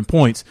 87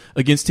 points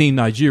against Team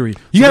Nigeria.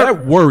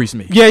 That worries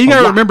me. Yeah, you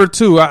got to remember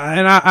too,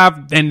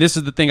 and this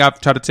is the thing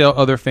I've tried to tell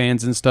other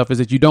fans and stuff, is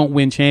that you don't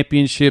win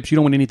championships, you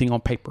don't win anything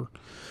on paper.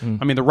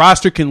 The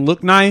roster can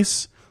look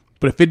nice,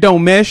 but if it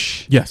don't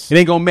mesh, yes, it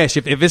ain't gonna mesh.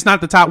 If it's not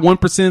the top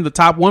 1%, the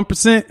top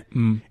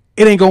 1%,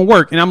 it ain't gonna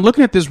work. And I'm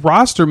looking at this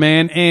roster,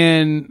 man,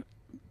 and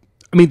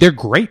they're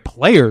great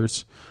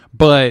players,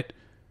 but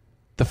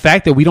the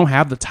fact that we don't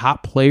have the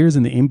top players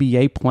in the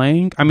NBA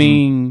playing,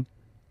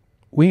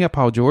 we ain't got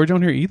Paul George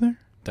on here either.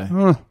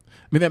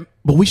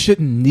 But we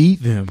shouldn't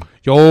need them.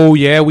 Oh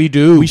yeah, we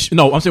do.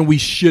 I'm saying we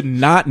should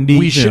not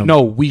need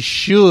them. We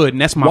should.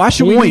 And that's my point. Why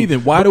should we need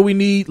them? Why do we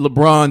need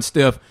LeBron,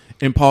 Steph,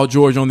 and Paul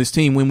George on this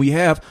team when we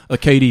have a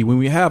KD, when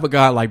we have a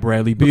guy like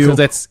Bradley Beal or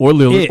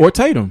Lillard or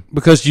Tatum?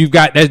 Because you've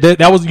got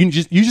that was you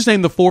just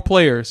named the 4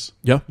 players.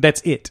 Yeah,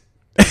 that's it.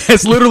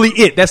 That's literally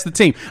it. That's the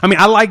team.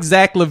 I like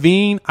Zach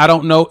LaVine. I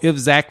don't know if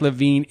Zach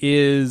LaVine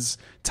is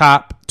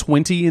top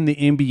 20 in the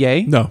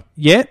NBA. No,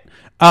 yet.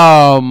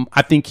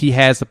 I think he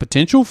has the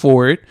potential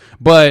for it,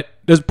 but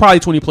there's probably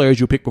 20 players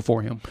you'll pick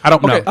before him. I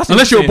don't know.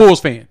 Unless you're a Bulls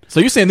fan. So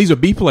you're saying these are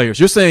B players.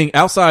 You're saying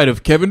outside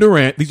of Kevin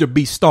Durant, these are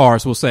B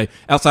stars, we'll say.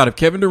 Outside of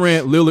Kevin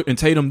Durant, Lillard, and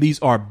Tatum, these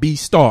are B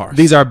stars.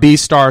 These are B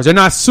stars. They're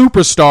not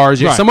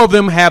superstars yet. Right. Some of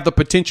them have the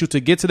potential to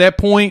get to that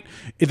point.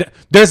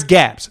 There's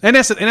gaps. And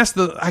that's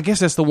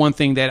the one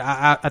thing that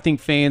I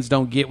think fans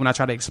don't get when I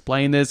try to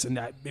explain this, and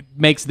it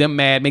makes them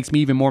mad, makes me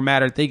even more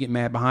mad that they get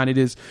mad behind it,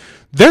 is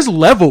there's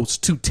levels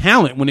to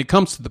talent when it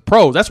comes to the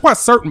pros. That's why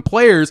certain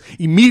players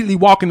immediately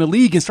walk in the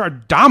league and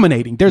start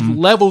dominating. There's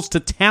levels to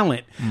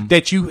talent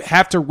that you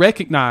have to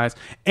recognize.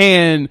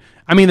 And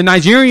the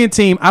Nigerian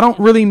team, I don't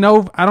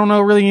know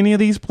really any of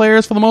these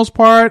players for the most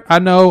part. I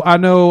know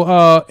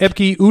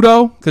Epke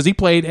Udo, because he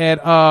played at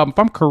if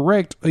I'm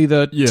correct, he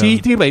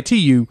played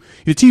TU,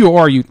 either TU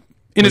or RU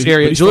in this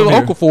area.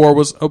 Jaleel Okafor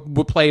was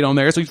played on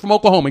there, so he's from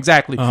Oklahoma,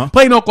 exactly.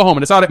 Played in Oklahoma.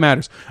 That's all that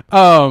matters.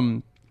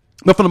 But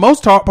for the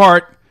most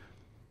part,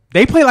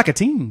 they play like a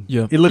team.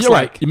 Yeah, it looks You're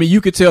like. Right. You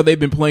could tell they've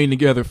been playing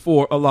together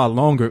for a lot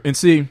longer. And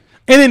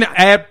then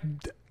add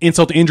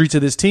insult to injury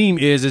to this team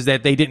is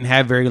that they didn't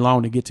have very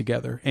long to get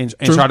together and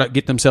try to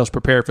get themselves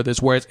prepared for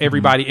this. Whereas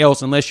everybody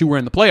else, unless you were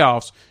in the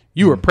playoffs,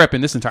 you were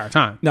prepping this entire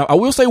time. Now, I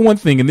will say one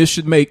thing, and this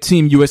should make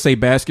Team USA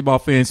basketball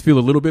fans feel a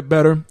little bit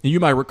better. And you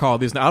might recall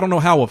this. Now, I don't know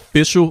how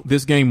official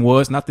this game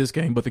was. Not this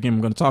game, but the game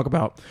I'm going to talk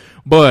about.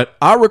 But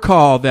I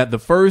recall that the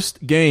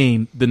first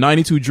game the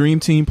 92 Dream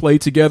Team played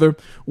together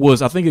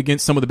was, I think,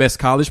 against some of the best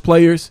college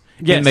players.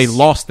 Yes. And they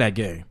lost that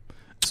game.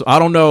 So I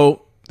don't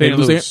know. They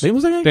didn't lose. They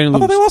lose that game? They didn't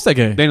lose. I thought they lost that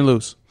game. They didn't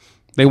lose.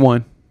 They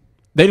won.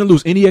 They didn't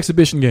lose any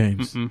exhibition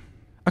games.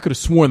 I could have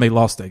sworn they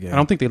lost that game. I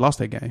don't think they lost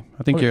that game.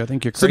 I think you're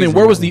crazy. So then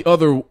where was the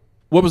other?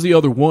 What was the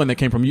other one that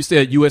came from? You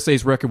said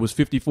USA's record was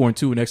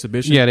 54-2 in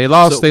exhibition. Yeah, they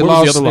lost. So they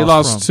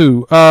lost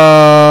 2.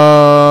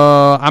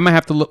 I'm gonna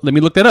have to let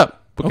me look that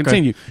up. But Okay.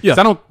 continue. Yeah. 'Cause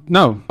I don't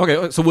know.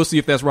 Okay, so we'll see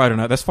if that's right or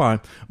not. That's fine.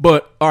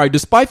 But, all right,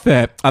 despite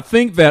that, I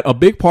think that a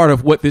big part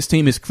of what this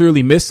team is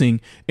clearly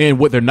missing and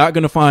what they're not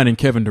going to find in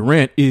Kevin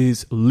Durant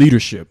is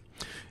leadership.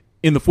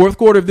 In the fourth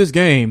quarter of this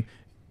game,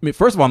 I mean,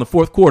 first of all, in the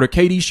fourth quarter,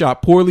 KD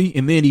shot poorly,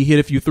 and then he hit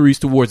a few threes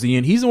towards the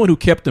end. He's the one who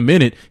kept them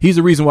in it. He's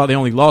the reason why they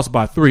only lost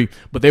by 3,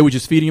 but they were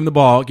just feeding him the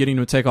ball, getting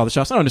him to take all the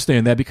shots. I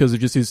understand that because of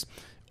just his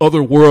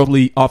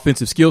otherworldly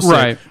offensive skill set.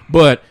 Right.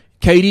 But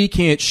KD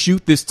can't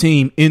shoot this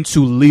team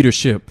into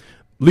leadership.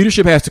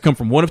 Leadership has to come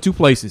from one of two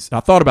places.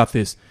 I thought about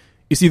this.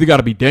 It's either got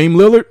to be Dame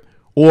Lillard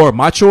or,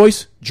 my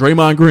choice,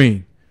 Draymond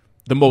Green.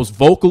 The most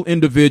vocal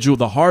individual,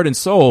 the heart and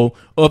soul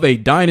of a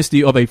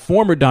dynasty, of a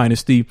former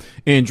dynasty.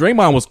 And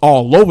Draymond was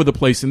all over the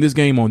place in this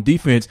game on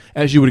defense,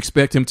 as you would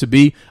expect him to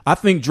be. I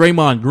think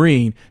Draymond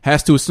Green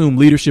has to assume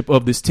leadership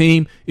of this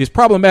team. Is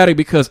problematic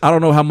because I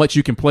don't know how much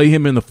you can play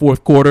him in the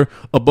fourth quarter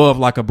above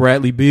like a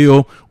Bradley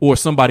Beal or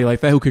somebody like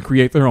that who can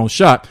create their own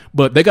shot.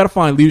 But they got to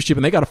find leadership,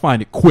 and they got to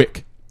find it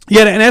quick.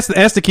 Yeah, and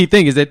that's the key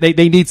thing is that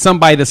they need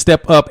somebody to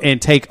step up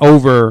and take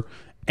over.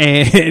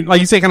 And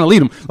like you say, kind of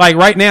lead them. Like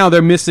right now,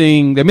 they're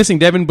missing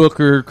Devin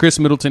Booker, Chris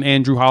Middleton,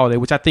 and Drew Holiday,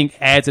 which I think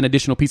adds an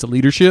additional piece of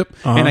leadership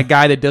and a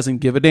guy that doesn't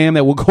give a damn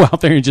that will go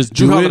out there and just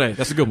do Drew it. Holiday,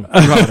 that's a good one.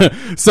 Drew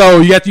Holiday. So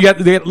you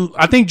got.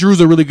 I think Drew's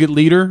a really good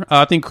leader.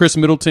 I think Chris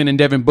Middleton and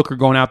Devin Booker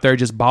going out there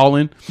just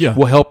balling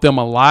will help them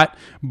a lot.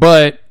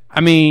 But I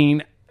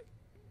mean,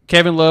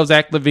 Kevin loves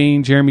Zach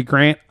LaVine, Jeremy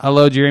Grant. I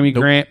love Jeremy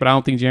Grant, but I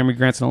don't think Jeremy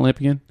Grant's an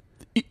Olympian.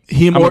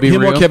 Him or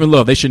Kevin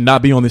Love, they should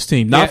not be on this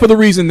team. Not for the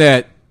reason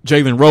that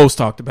Jalen Rose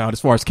talked about as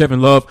far as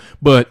Kevin Love,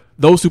 but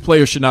those two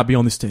players should not be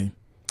on this team.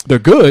 They're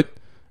good. I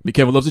mean,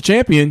 Kevin Love's a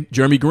champion.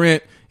 Jeremy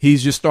Grant,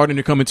 he's just starting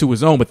to come into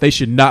his own, but they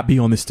should not be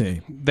on this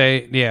team.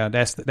 They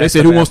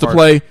said who wants to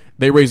play,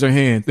 they raise their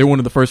hand. They're one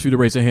of the first few to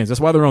raise their hands.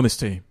 That's why they're on this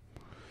team.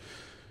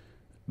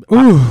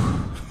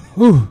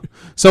 Ooh.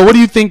 So what do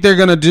you think they're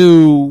going to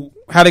do?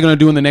 How are they going to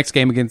do in the next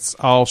game against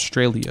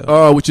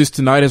Australia? Which is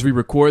tonight as we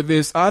record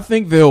this. I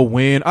think they'll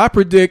win. I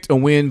predict a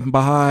win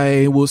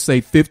by, we'll say,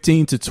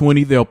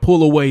 15-20. They'll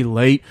pull away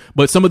late,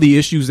 but some of the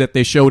issues that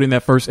they showed in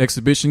that first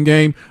exhibition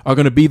game are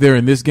going to be there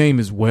in this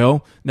game as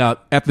well. Now,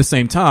 at the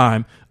same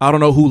time, I don't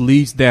know who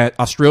leads that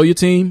Australia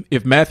team.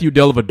 If Matthew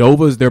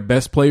Dellavedova is their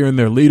best player and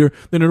their leader,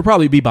 then it'll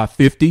probably be by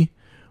 50.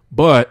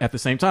 But at the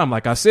same time,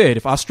 like I said,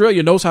 if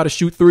Australia knows how to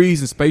shoot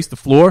threes and space the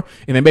floor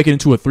and they make it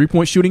into a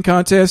 3-point shooting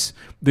contest,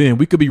 then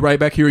we could be right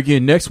back here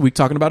again next week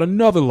talking about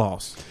another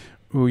loss.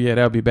 Oh, yeah,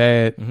 that would be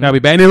bad. That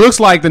would be bad. And it looks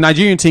like the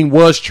Nigerian team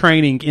was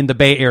training in the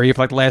Bay Area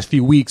for like the last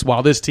few weeks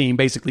while this team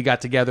basically got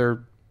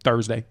together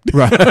Thursday.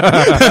 Right.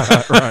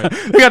 Right.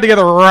 They got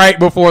together right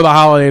before the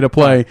holiday to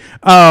play.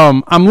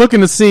 I'm looking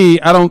to see.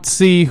 I don't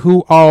see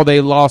who all they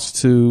lost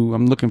to.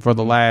 I'm looking for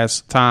the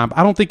last time.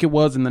 I don't think it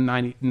was in the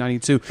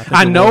 92.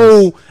 I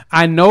know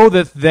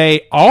that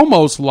they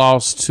almost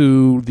lost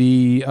to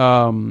the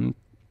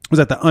was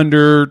that the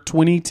under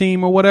 20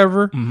 team or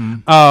whatever?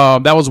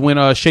 That was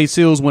when Shea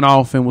Seals went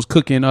off and was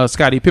cooking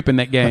Scottie Pippen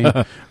that game.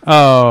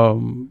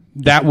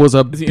 That was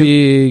a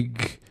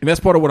big. And that's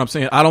part of what I'm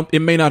saying.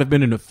 It may not have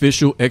been an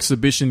official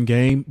exhibition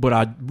game, but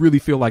I really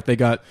feel like they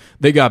got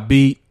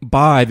beat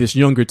by this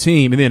younger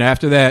team. And then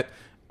after that,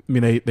 I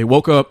mean, they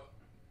woke up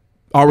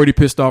already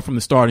pissed off from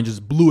the start and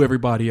just blew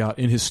everybody out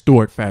in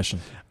historic fashion.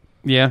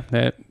 Yeah,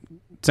 that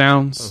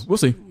sounds. We'll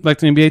see. Like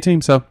the NBA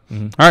team. So, all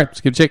right,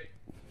 let's give it a check.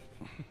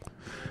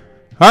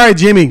 All right,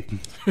 Jimmy.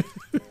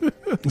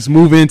 Let's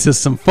move into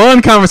some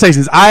fun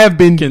conversations. I have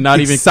been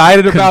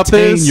excited about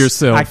this.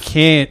 Yourself. I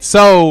can't.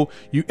 So,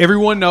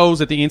 everyone knows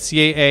that the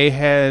NCAA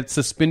had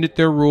suspended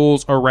their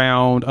rules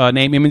around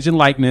name, image, and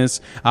likeness.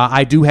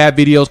 I do have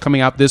videos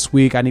coming out this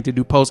week. I need to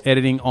do post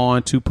editing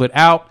on to put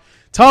out.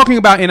 Talking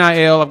about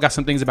NIL, I've got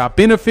some things about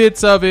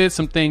benefits of it,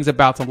 some things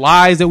about some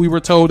lies that we were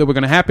told that were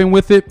going to happen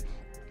with it.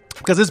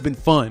 Because it's been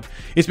fun.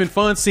 It's been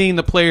fun seeing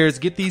the players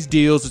get these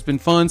deals. It's been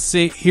fun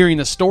hearing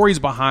the stories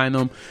behind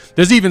them.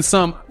 There's even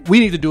we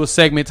need to do a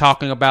segment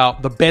talking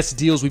about the best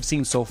deals we've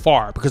seen so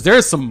far. Because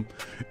there's some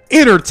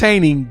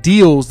entertaining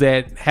deals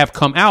that have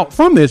come out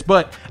from this.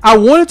 But I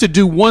wanted to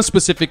do one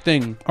specific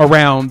thing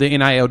around the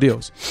NIL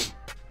deals.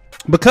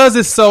 Because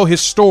it's so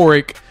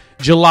historic,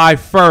 July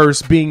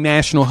 1st being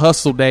National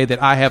Hustle Day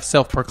that I have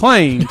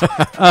self-proclaimed.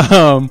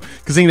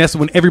 Because that's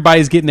when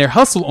everybody's getting their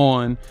hustle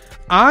on.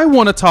 I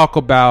want to talk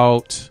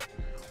about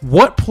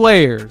what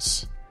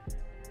players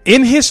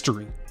in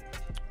history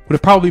would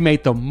have probably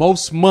made the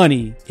most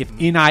money if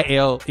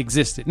NIL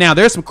existed. Now,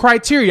 there's some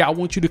criteria I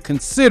want you to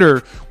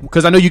consider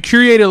because I know you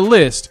curated a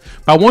list,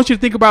 but I want you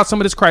to think about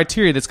some of this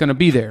criteria that's going to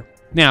be there.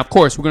 Now, of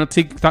course, we got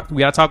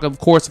to talk, of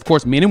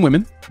course, men and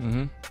women.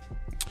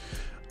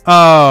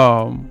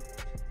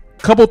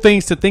 Couple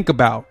things to think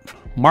about.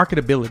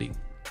 Marketability.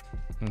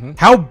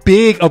 How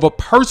big of a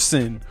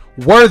person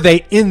were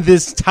they in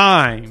this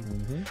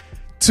time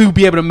to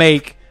be able to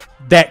make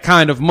that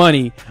kind of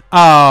money?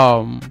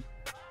 And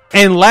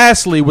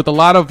lastly, with a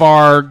lot of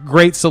our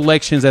great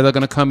selections that are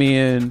going to come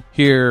in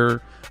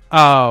here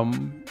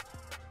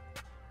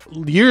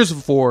years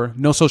before,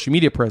 no social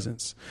media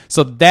presence.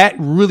 So that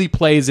really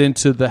plays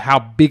into the how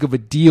big of a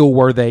deal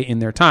were they in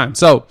their time.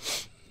 So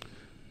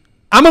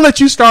I'm going to let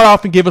you start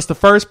off and give us the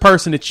first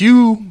person that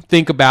you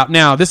think about.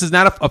 Now, this is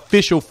not an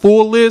official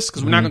full list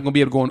because we're not going to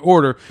be able to go in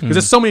order because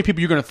there's so many people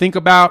you're going to think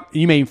about.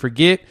 You may even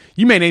forget.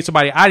 You may name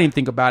somebody I didn't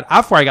think about.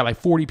 I've probably got like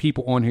 40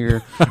 people on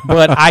here,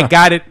 but I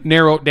got it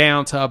narrowed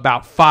down to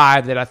about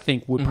 5 that I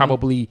think would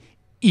probably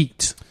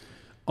eat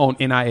on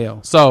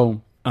NIL.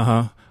 So,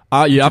 yeah,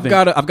 I've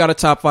got a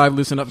top 5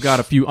 list and I've got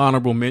a few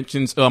honorable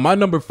mentions. My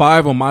number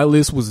 5 on my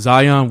list was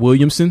Zion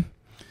Williamson.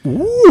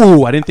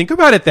 Ooh, I didn't think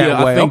about it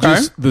that way. I think okay.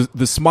 just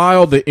the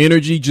smile, the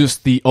energy,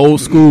 just the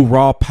old school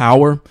raw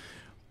power,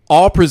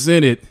 all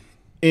presented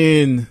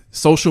in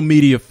social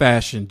media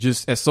fashion,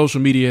 just as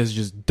social media has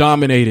just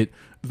dominated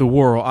the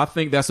world. I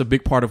think that's a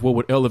big part of what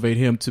would elevate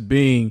him to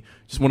being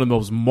just one of the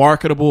most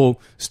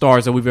marketable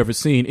stars that we've ever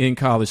seen in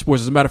college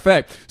sports. As a matter of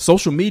fact,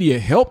 social media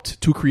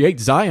helped to create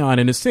Zion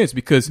in a sense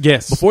because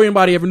before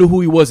anybody ever knew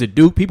who he was at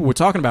Duke, people were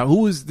talking about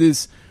who is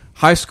this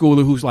high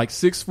schooler who's like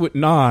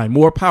 6'9",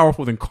 more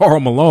powerful than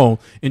Karl Malone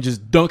and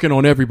just dunking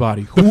on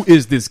everybody. Who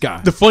is this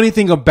guy? The funny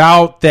thing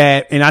about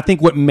that, and I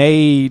think what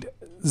made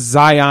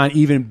Zion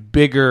even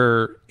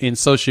bigger in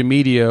social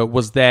media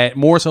was that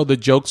more so the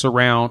jokes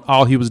around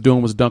all he was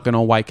doing was dunking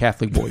on white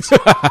Catholic boys.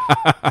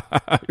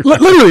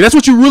 Literally, that's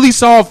what you really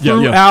saw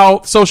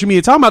throughout social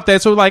media talking about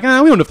that. So like, we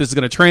don't know if this is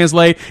going to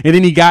translate. And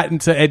then he got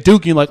into at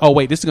Duke, and you're like, oh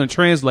wait, this is going to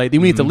translate.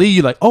 Then we need to leave.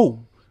 You're like,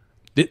 oh.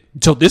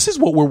 So this is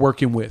what we're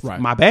working with. Right.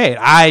 My bad.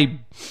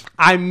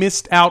 I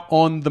missed out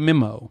on the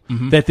memo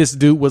that this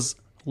dude was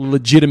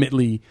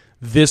legitimately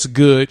this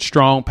good,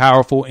 strong,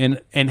 powerful,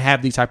 and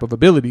have these type of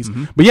abilities.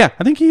 But yeah,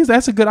 I think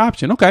that's a good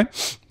option. Okay.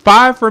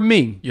 5 for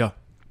me. Yeah.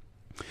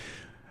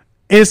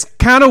 It's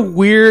kind of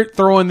weird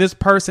throwing this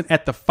person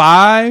at the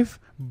 5,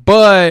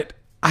 but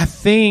I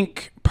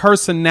think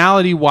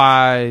personality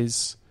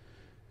wise,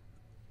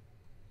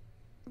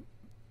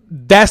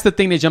 that's the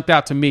thing that jumped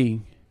out to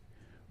me.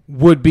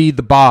 Would be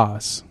the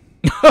boss.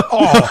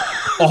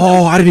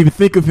 I didn't even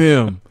think of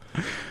him.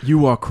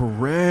 You are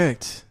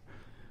correct.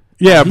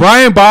 Yeah,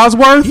 Brian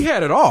Bosworth. He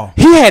had it all.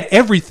 He had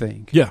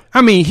everything. Yeah.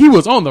 I mean, he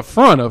was on the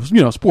front of,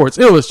 Sports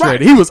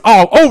Illustrated. Right. He was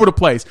all over the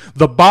place.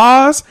 The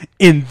boss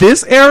in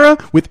this era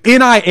with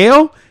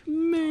NIL.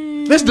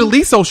 Let's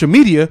delete social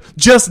media.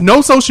 Just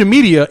no social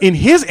media in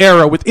his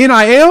era with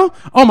NIL.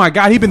 Oh my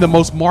God, he's been the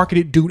most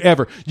marketed dude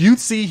ever. You'd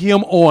see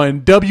him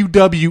on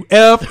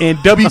WWF and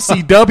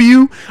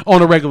WCW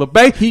on a regular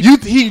basis.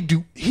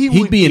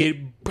 He'd be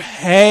get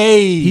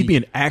paid. He'd be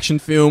in action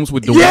films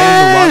with Dwayne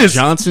The Rock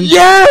Johnson.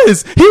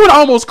 Yes, he would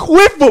almost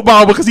quit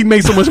football because he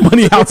made so much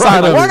money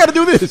outside of it. Why I got to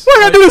do this? Why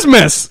I got to do this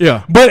mess?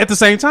 Yeah, but at the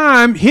same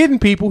time, hidden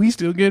people, he's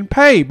still getting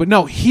paid. But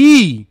no,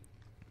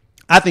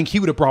 I think he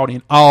would have brought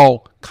in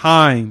all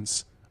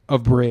kinds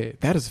of bread.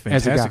 That is a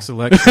fantastic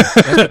selection.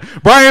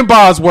 Brian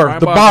Bosworth,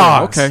 the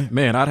boss. Okay,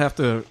 man, I'd have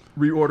to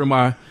reorder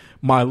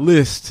my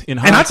list in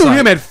hindsight. And I threw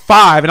him at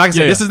 5. And like I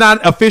said, this is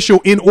not an official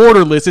in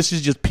order list. This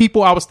is just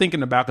people I was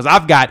thinking about because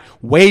I've got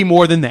way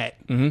more than that.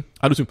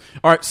 I do too.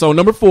 All right, so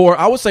number 4,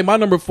 I would say my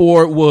number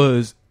 4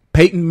 was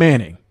Peyton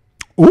Manning.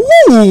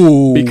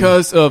 Ooh.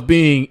 Because of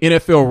being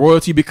NFL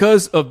royalty,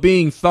 because of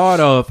being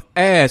thought of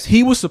as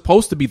he was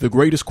supposed to be the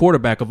greatest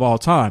quarterback of all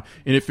time.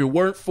 And if it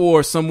weren't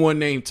for someone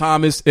named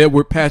Thomas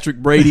Edward Patrick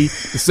Brady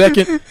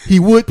II, he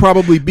would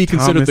probably be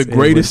considered the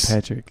greatest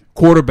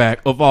quarterback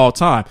of all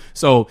time.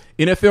 So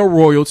NFL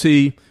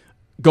royalty,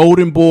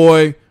 golden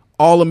boy,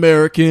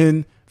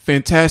 All-American,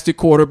 fantastic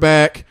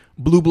quarterback,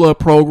 blue blood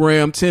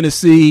program,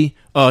 Tennessee.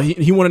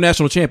 He won a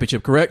national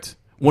championship, correct?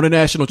 Won a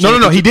national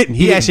championship. No, he didn't.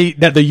 He actually,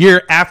 the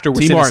year after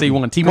was Tennessee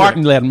won. T.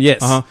 Martin led him,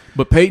 yes.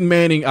 But Peyton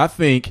Manning, I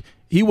think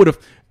he would have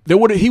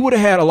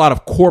had a lot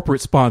of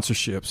corporate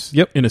sponsorships.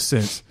 Yep. In a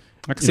sense.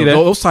 I can see that.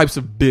 Those types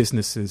of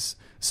businesses.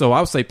 So I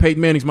would say Peyton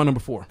Manning's my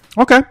number 4.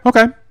 Okay.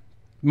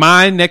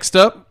 Mine next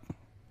up,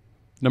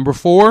 number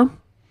 4, I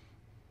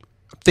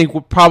think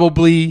would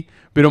probably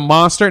been a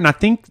monster. And I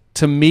think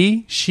to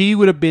me, she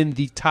would have been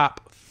the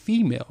top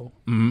female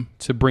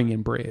to bring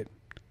in bread.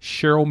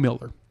 Cheryl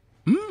Miller.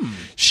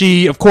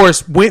 She, of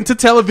course, went to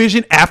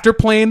television after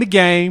playing the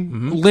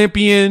game.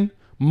 Olympian,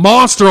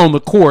 monster on the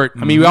court.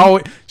 I mean,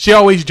 she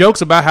always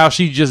jokes about how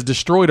she just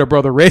destroyed her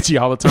brother Reggie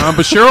all the time.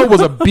 But Cheryl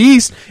was a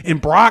beast in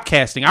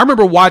broadcasting. I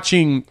remember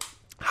watching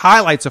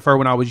highlights of her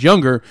when I was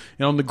younger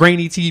and on the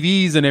grainy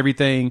TVs and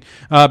everything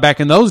back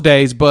in those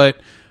days. But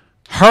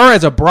her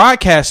as a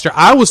broadcaster,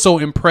 I was so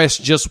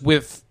impressed just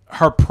with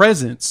her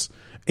presence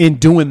in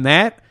doing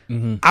that.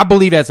 I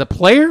believe as a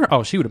player,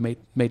 she would have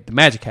made the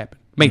magic happen.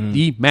 Make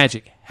the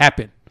magic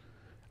happen.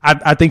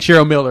 I think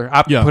Cheryl Miller.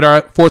 I put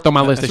her 4th on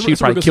my list that she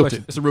probably killed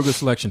it. It's a real good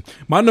selection.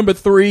 My number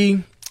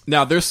 3.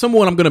 Now, there's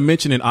someone I'm going to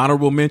mention in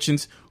honorable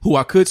mentions who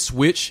I could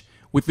switch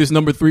with this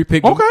number 3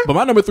 pick. Okay. But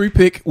my number 3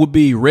 pick would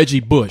be Reggie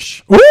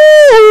Bush.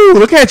 Ooh,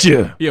 look at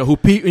you. Yeah, who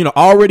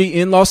already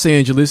in Los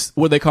Angeles.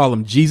 What they call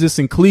him, Jesus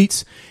in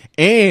cleats,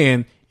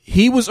 and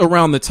he was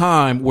around the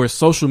time where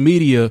social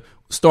media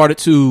started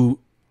to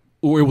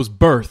or it was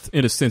birthed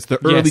in a sense, the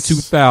early Yes.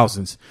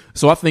 2000s.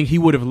 So I think he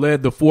would have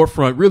led the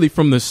forefront really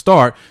from the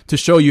start to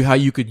show you how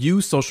you could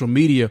use social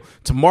media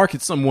to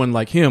market someone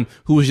like him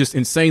who was just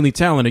insanely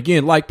talented.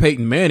 Again, like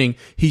Peyton Manning,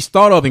 he's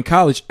thought of in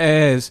college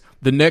as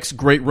the next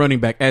great running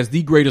back, as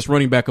the greatest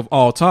running back of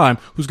all time,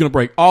 who's going to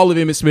break all of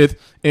Emmitt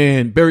Smith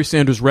and Barry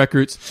Sanders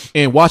records.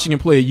 And watching him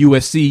play at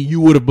USC,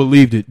 you would have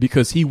believed it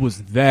because he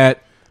was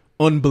that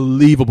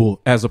unbelievable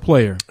as a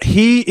player.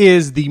 He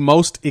is the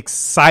most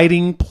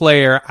exciting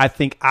player I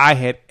think I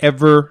had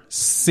ever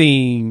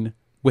seen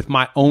with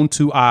my own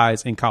two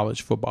eyes in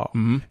college football.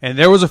 And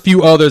there was a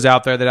few others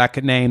out there that I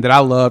could name that I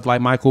loved, like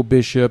Michael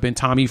Bishop and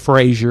Tommy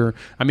Frazier.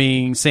 I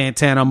mean,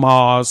 Santana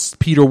Moss,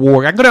 Peter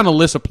Ward. I can go down the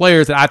list of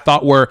players that I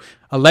thought were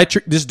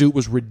electric. This dude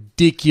was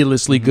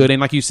ridiculously good.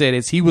 And like you said,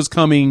 as he was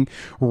coming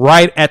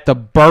right at the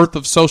birth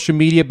of social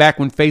media, back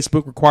when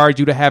Facebook required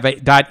you to have a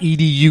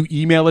 .edu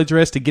email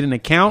address to get an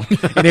account,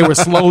 and they were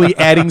slowly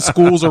adding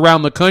schools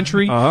around the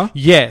country.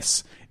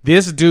 Yes,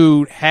 this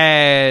dude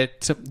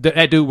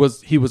that dude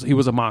was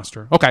a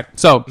monster. Okay,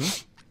 so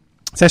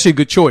it's actually a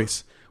good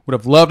choice. Would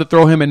have loved to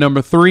throw him at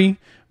number 3,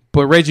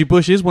 but Reggie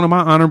Bush is one of my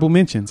honorable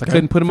mentions. I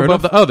couldn't put him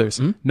above the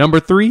others. Number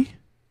 3,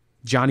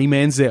 Johnny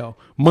Manziel.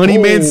 Money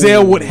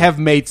Manziel would have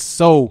made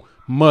so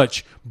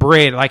much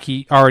bread, like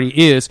he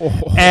already is.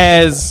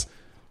 As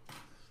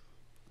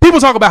people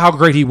talk about how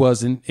great he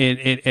was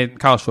in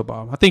college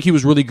football. I think he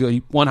was really good.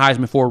 He won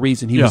Heisman for a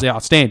reason. He was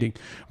outstanding.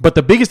 But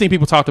the biggest thing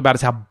people talked about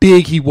is how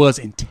big he was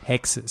in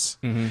Texas.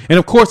 And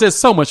of course, there's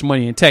so much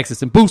money in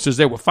Texas, and boosters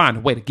there will find a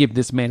way to give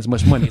this man as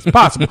much money as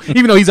possible,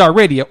 even though he's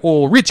already an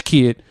oil rich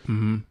kid.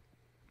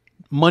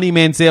 Money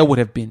Manziel would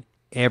have been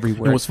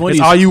everywhere. And what's funny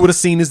all you would have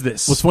seen is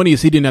this. What's funny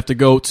is he didn't have to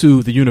go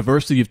to the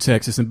University of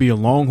Texas and be a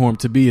Longhorn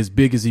to be as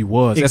big as he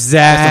was. Exactly.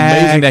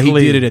 That's amazing that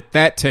he did it at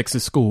that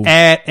Texas school.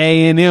 At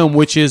A&M,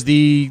 which is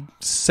the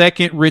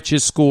second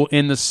richest school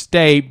in the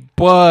state,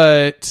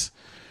 but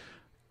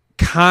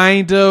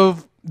kind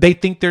of they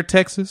think they're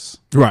Texas.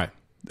 Right.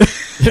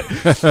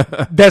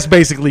 That's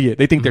basically it.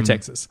 They think they're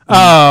Texas.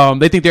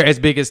 They think they're as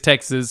big as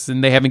Texas,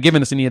 and they haven't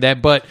given us any of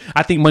that. But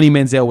I think Money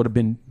Manziel would have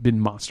been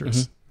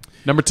monstrous.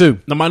 Number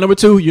 2. Now, my number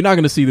 2, you're not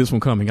going to see this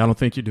one coming. I don't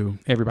think you do.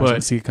 Everybody's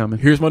going to see it coming.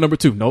 Here's my number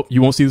 2. Nope, you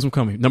won't see this one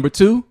coming. Number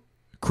 2,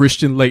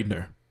 Christian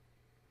Laettner.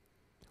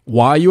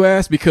 Why, you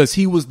ask? Because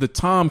he was the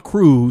Tom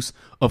Cruise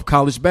of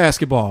college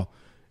basketball.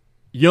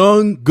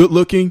 Young,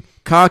 good-looking,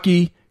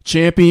 cocky,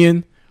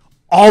 champion.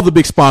 All the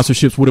big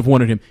sponsorships would have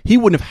wanted him. He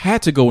wouldn't have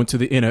had to go into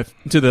the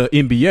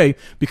NBA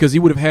because he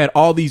would have had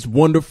all these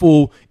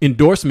wonderful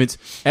endorsements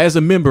as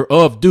a member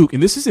of Duke.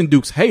 And this is in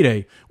Duke's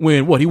heyday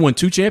when, he won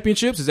 2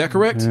 championships? Is that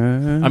correct?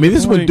 I mean, this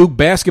is when Duke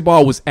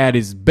basketball was at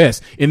its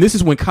best. And this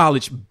is when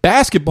college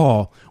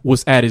basketball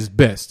was at its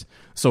best.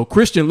 So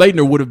Christian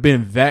Laettner would have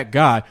been that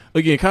guy.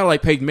 Again, kind of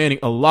like Peyton Manning,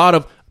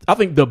 I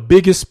think the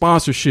biggest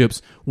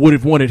sponsorships would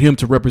have wanted him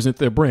to represent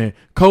their brand.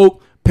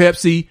 Coke,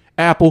 Pepsi,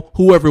 Apple,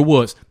 whoever it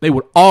was, they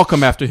would all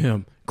come after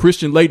him.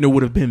 Christian Laettner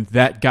would have been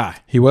that guy.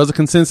 He was a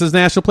consensus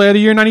National Player of the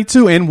Year in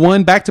 92 and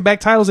won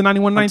back-to-back titles in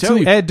 91 and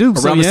 92 at Duke.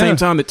 Around the same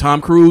time that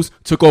Tom Cruise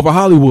took over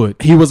Hollywood.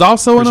 He was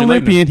also Christian an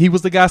Olympian. Laettner. He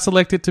was the guy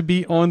selected to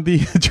be on the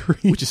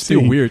dream Which is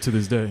still team. weird to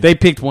this day. They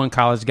picked one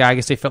college guy. I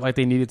guess they felt like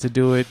they needed to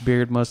do it.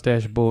 Beard,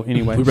 mustache, bull.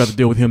 Anyway. We'd rather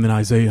deal with him than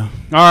Isaiah.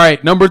 All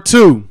right, number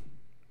 2.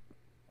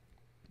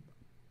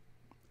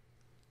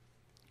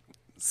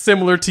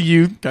 Similar to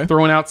you,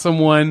 throwing out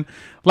someone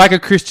like a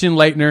Christian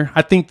Laettner.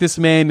 I think this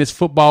man is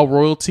football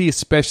royalty,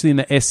 especially in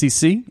the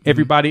SEC.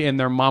 Everybody and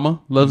their mama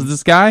loves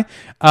this guy.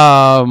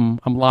 I'm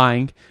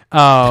lying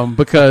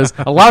because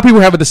a lot of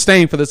people have a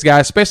disdain for this guy,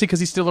 especially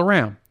because he's still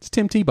around. It's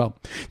Tim Tebow.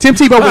 Tim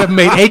Tebow would have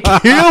made a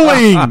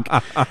killing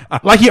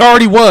like he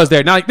already was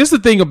there. Now, this is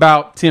the thing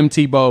about Tim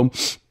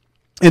Tebow,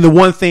 and the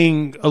one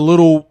thing a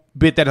little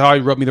bit that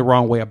always rubbed me the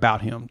wrong way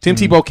about him. Tim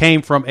Tebow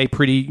came from a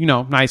pretty,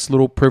 nice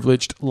little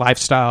privileged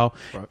lifestyle.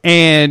 Right.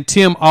 And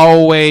Tim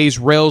always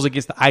rails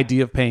against the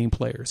idea of paying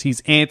players.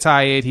 He's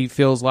anti it. He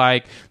feels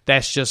like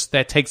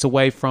that takes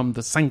away from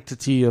the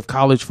sanctity of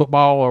college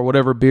football or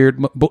whatever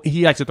beard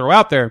he likes to throw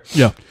out there.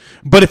 Yeah.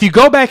 But if you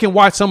go back and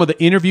watch some of the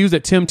interviews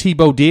that Tim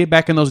Tebow did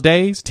back in those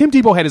days, Tim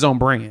Tebow had his own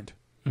brand.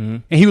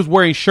 And he was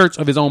wearing shirts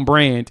of his own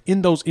brand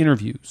in those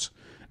interviews.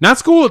 Not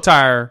school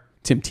attire,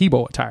 Tim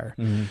Tebow attire.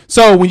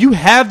 So when you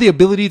have the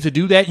ability to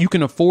do that, you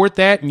can afford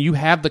that, and you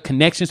have the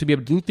connections to be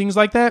able to do things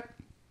like that,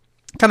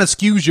 kind of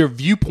skews your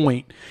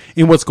viewpoint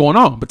in what's going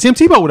on. But Tim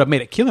Tebow would have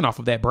made a killing off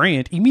of that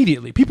brand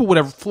immediately. People would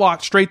have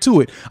flocked straight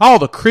to it. All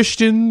the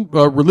Christian,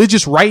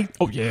 religious right,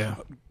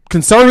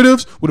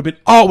 conservatives would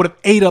have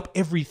ate up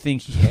everything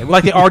he had,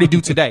 like they already do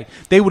today.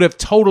 They would have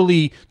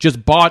totally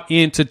just bought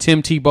into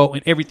Tim Tebow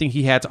and everything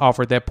he had to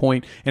offer at that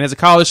point. And as a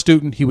college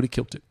student, he would have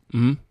killed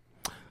it.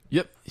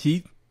 Yep.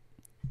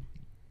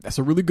 That's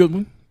a really good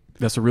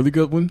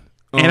one.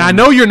 And I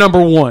know you're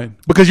number 1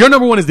 because your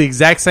number 1 is the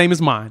exact same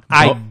as mine.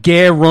 I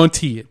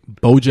guarantee it.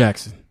 Bo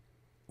Jackson.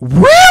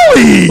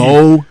 Really?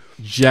 Bo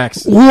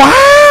Jackson.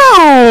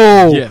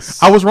 Wow.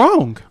 Yes. I was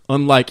wrong.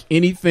 Unlike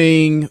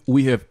anything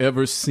we have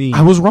ever seen.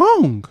 I was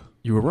wrong.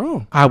 You were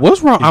wrong. I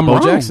was wrong. I'm Bo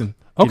wrong. Jackson.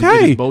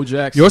 Okay. It is Bo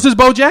Jackson. Yours is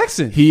Bo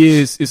Jackson. He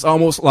is. It's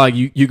almost like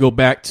you go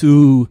back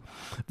to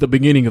the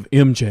beginning of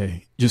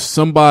MJ. Just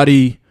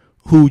somebody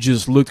who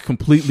just looked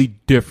completely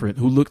different,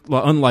 who looked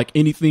unlike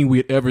anything we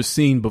had ever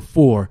seen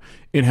before,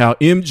 and how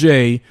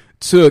MJ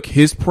took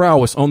his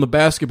prowess on the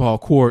basketball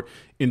court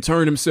and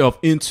turned himself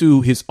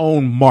into his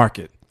own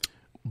market.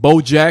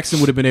 Bo Jackson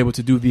would have been able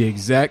to do the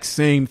exact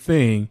same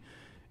thing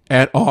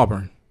at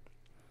Auburn.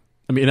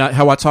 I mean,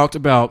 how I talked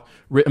about,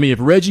 if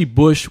Reggie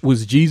Bush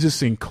was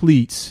Jesus in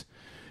cleats,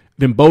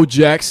 then Bo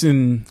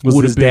Jackson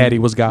was his daddy.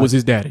 Was God. Was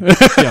his daddy.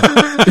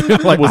 Yeah.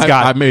 Like, was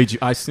God. I made you.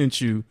 I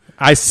sent you.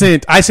 I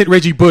sent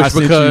Reggie Bush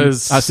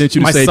because I sent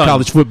you to my save son.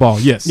 college football.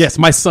 Yes. Yes,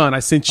 my son. I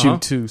sent you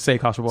to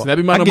save college football. So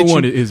that'd be my number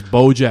one is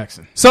Bo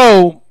Jackson.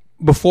 So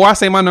before I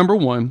say my number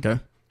one,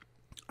 Okay.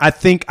 I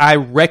think I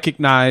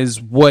recognize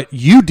what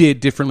you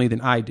did differently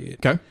than I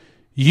did. Okay.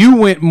 You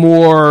went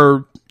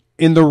more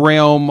in the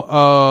realm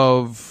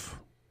of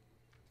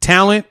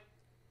talent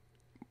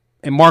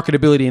and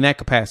marketability in that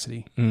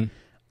capacity.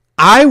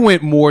 I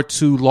went more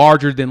to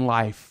larger than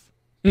life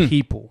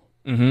people,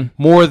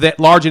 more that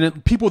larger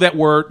than people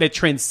that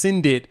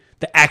transcended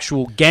the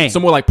actual game. So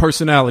more like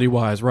personality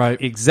wise,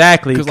 right?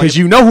 Exactly, because like,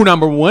 you know who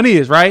number one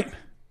is, right?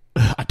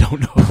 I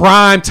don't know.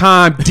 Prime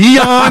time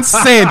Deion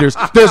Sanders.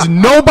 There's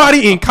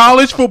nobody in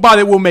college football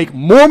that will make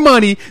more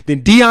money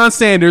than Deion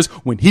Sanders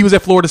when he was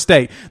at Florida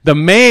State. The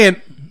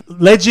man,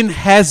 legend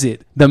has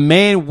it, the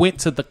man went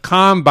to the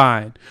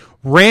combine,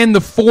 ran the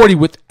 40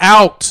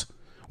 without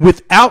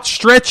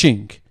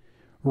stretching,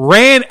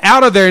 ran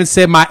out of there and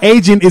said, "My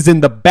agent is in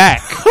the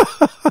back."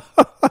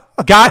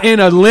 Got in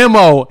a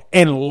limo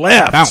and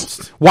left.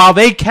 Bounced. While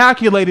they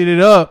calculated it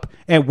up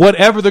at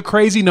whatever the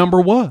crazy number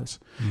was.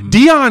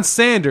 Deion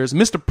Sanders,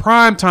 Mr.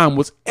 Primetime,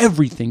 was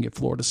everything at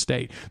Florida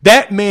State.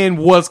 That man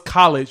was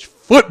college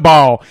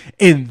football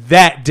in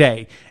that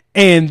day.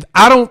 And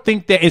I don't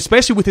think that,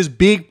 especially with his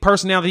big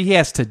personality he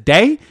has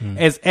today,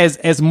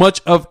 as much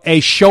of a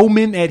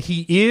showman that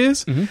he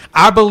is,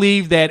 I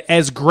believe that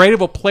as great of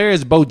a player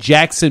as Bo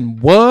Jackson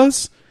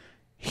was,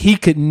 he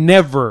could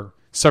never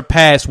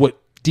surpass what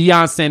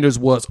Deion Sanders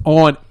was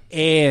on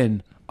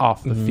and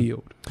off the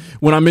field.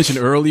 When I mentioned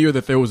earlier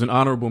that there was an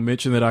honorable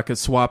mention that I could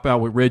swap out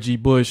with Reggie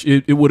Bush,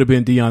 it would have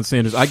been Deion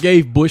Sanders. I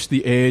gave Bush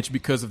the edge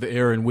because of the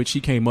era in which he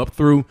came up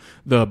through,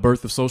 the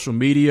birth of social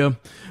media.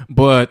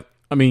 But,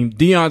 I mean,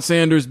 Deion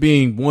Sanders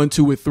being 1,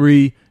 2, or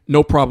 3,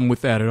 no problem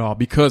with that at all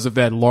because of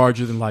that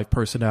larger-than-life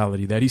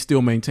personality that he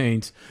still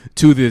maintains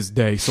to this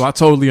day. So I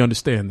totally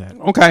understand that.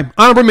 Okay.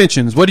 Honorable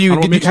mentions. What do you,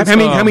 how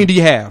many do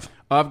you have?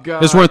 I've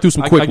got. Let's run through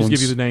some quick I just ones.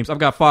 give you the names. I've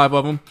got 5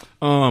 of them.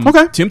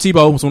 Okay. Tim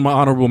Tebow was one of my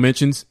honorable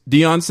mentions.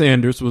 Deion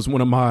Sanders was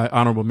one of my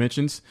honorable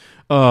mentions.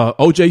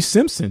 O.J.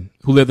 Simpson,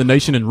 who led the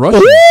nation in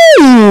rushing.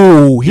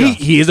 Ooh,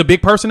 he is a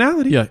big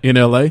personality. Yeah, in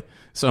L.A.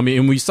 So, I mean,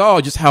 and we saw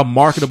just how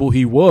marketable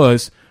he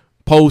was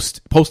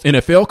post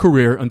NFL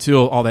career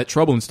until all that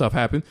trouble and stuff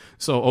happened.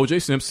 So, O.J.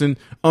 Simpson.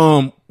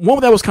 One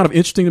that was kind of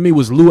interesting to me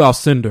was Lou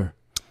Alcindor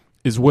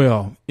as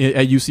well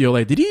at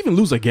UCLA. Did he even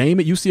lose a game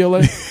at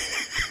UCLA?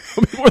 I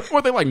mean,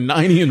 were they like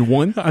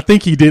 90-1? I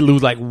think he did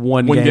lose like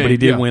one game, but he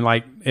did yeah. win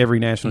like every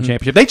national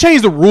championship. They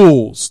changed the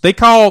rules. They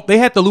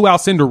had the Lou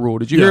Alcindor rule.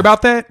 Did you hear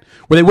about that?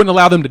 Where they wouldn't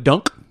allow them to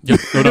dunk? Yeah,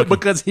 no,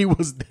 because he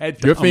was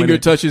that Your dominant. finger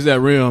touches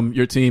that rim,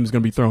 your team's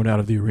going to be thrown out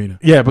of the arena.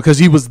 Yeah, because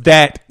he was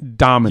that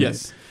dominant.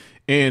 Yes.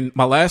 And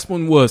my last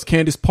one was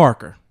Candace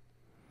Parker.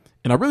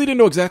 And I really didn't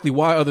know exactly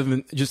why other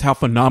than just how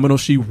phenomenal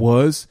she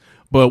was.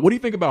 But what do you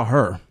think about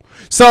her?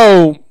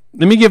 So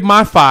let me give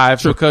my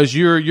 5 because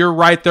you're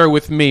right there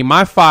with me.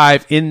 My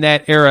 5 in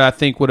that era, I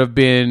think, would have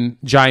been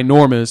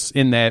ginormous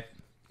in that.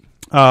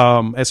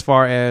 As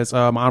far as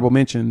honorable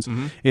mentions,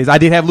 is I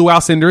did have Lou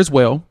Alcindor as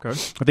well. Okay.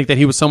 I think that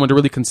he was someone to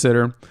really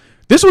consider.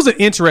 This was an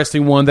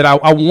interesting one that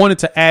I wanted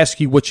to ask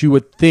you what you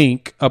would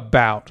think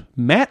about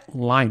Matt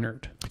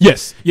Leinart.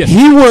 Yes.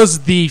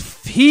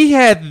 He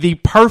had the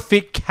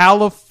perfect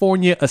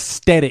California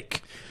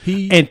aesthetic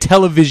and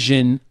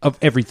television of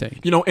everything.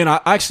 You know, and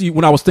I actually,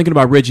 when I was thinking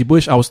about Reggie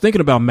Bush, I was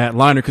thinking about Matt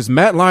Leinart because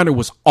Matt Leinart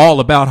was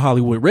all about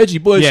Hollywood. Reggie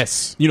Bush,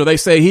 yes. You know, they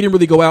say he didn't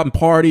really go out and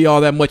party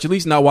all that much, at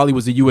least not while he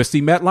was at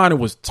USC. Matt Leinart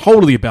was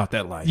totally about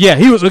that life. Yeah,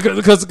 he was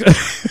because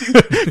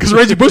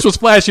Reggie Bush was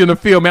flashy on the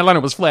field. Matt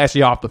Leinart was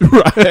flashy off the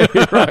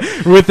field.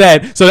 right. With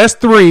that. So that's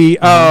 3.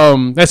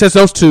 That's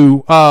those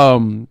 2.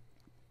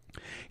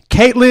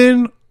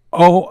 Caitlin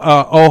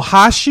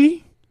Ohashi.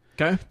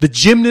 Okay. The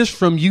gymnast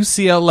from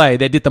UCLA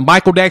that did the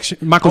Michael Jackson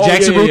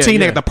routine,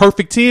 that got the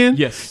perfect 10.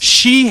 Yes.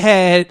 She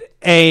had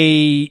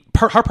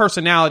her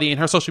personality and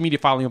her social media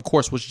following, of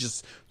course, was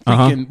just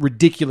freaking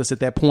ridiculous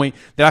at that point,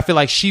 that I feel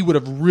like she would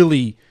have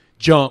really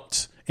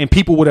jumped and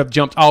people would have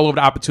jumped all over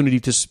the opportunity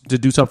to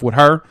do something with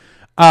her.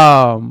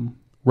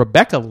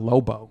 Rebecca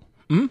Lobo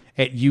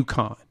at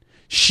UConn.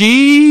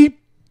 She,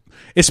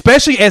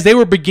 especially as they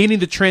were beginning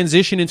to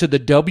transition into the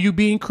W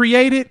being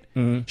created,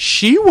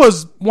 she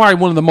was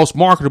one of the most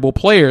marketable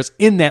players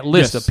in that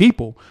list of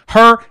people.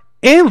 Her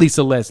and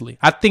Lisa Leslie.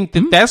 I think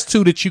that that's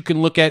 2 that you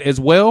can look at as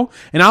well.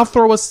 And I'll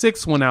throw a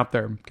 6th one out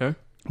there. Okay.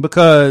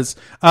 because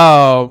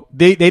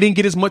they didn't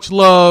get as much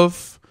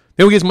love.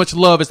 They don't get as much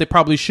love as they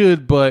probably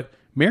should, but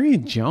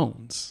Marion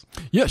Jones.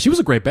 Yeah, she was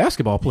a great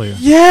basketball player.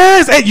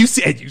 Yes, at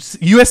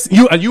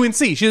UNC.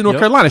 She's in North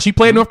Carolina. She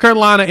played in North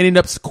Carolina and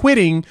ended up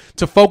quitting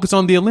to focus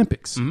on the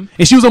Olympics. And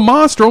she was a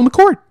monster on the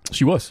court.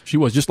 She was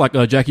just like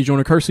Jackie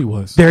Joyner-Kersee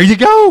was. There you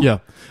go. Yeah,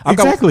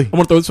 exactly. I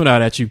want to throw this one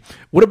out at you.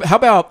 How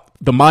about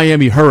the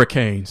Miami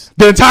Hurricanes?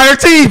 The entire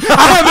team.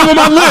 I have them on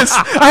my list.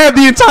 I have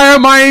the entire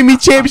Miami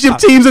championship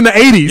teams in the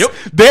 80s.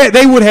 Yep.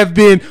 They would have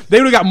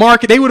got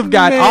market. They would have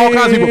got all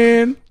kinds of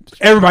people.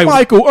 Everybody,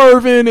 Michael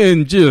Irvin,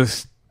 and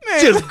just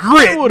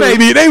grit,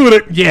 baby. They would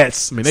have.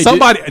 Yes, I mean,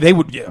 they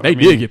would. Yeah, they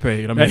did get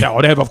paid. I mean,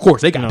 of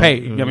course they got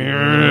paid. I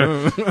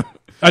mean,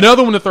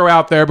 another one to throw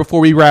out there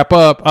before we wrap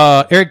up: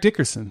 Eric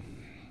Dickerson.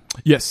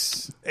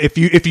 Yes. If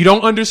you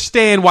don't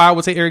understand why I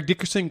would say Eric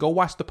Dickerson, go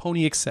watch the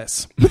Pony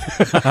Excess.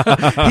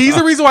 He's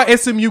the reason why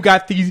SMU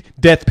got the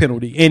death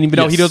penalty. And even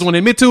though he doesn't want to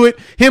admit to it,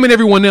 him and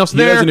everyone else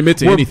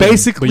were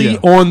basically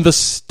on the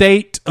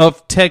state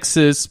of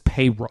Texas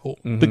payroll.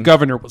 The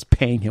governor was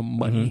paying him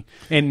money.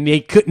 And they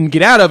couldn't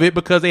get out of it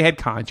because they had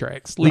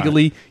contracts.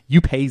 Legally,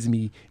 you pays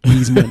me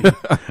these money.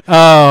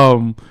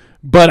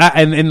 But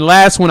and the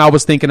last one I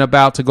was thinking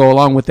about to go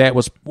along with that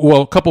was,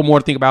 a couple more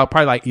to think about,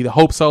 probably like either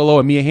Hope Solo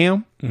and Mia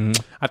Hamm.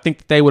 I think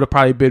that they would have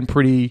probably been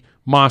pretty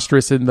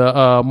monstrous in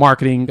the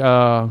marketing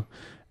out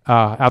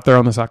there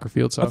on the soccer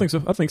field. So I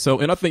think so.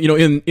 And I think,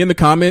 in the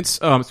comments,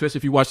 especially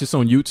if you watch this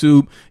on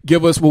YouTube,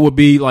 give us what would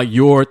be like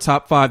your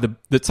top five,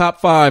 the top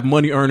five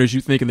money earners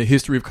you think in the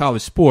history of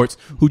college sports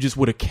who just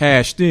would have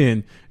cashed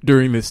in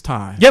during this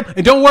time. Yep.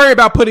 And don't worry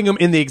about putting them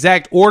in the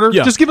exact order.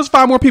 Yeah. Just give us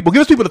 5 more people.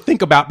 Give us people to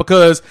think about,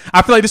 because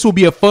I feel like this will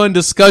be a fun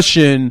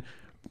discussion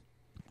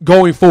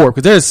going forward,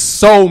 because there's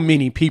so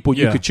many people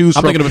you could choose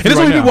from. And there's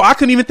so many people I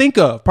couldn't even think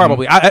of,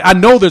 probably. I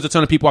know there's a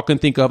ton of people I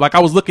couldn't think of. Like, I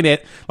was looking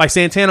at like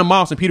Santana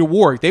Moss and Peter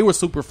Warwick. They were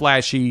super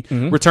flashy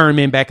return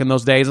men back in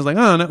those days. I was like,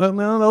 oh,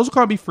 no, those will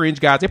probably be fringe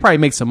guys. They probably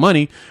make some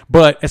money.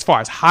 But as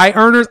far as high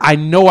earners, I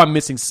know I'm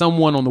missing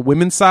someone on the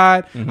women's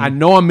side. I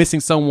know I'm missing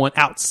someone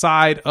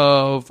outside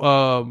of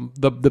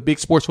the big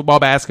sports,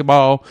 football,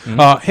 basketball.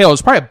 Hell,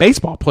 it's probably a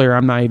baseball player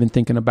I'm not even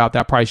thinking about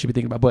that I probably should be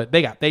thinking about. But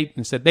they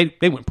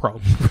went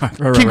pro.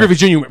 King Griffey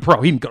Jr. went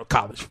pro. He didn't go to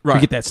college.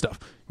 Forget that stuff.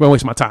 Won't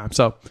waste my time.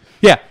 So,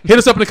 yeah, hit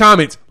us up in the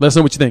comments. Let us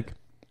know what you think.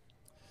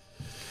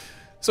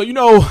 So,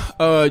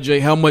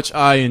 Jay, how much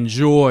I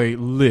enjoy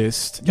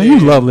lists. Yeah, you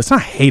love lists. I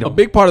hate them. A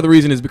big part of the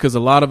reason is because a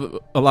lot of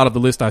the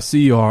lists I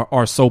see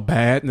are so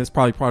bad, and that's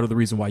probably part of the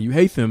reason why you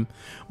hate them.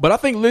 But I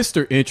think lists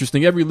are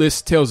interesting. Every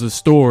list tells a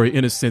story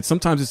in a sense.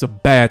 Sometimes it's a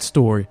bad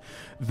story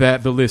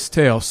that the list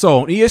tells.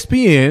 So on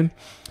ESPN,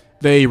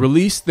 they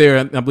released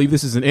I believe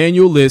this is an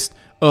annual list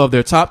of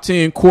their top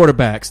 10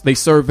 quarterbacks. They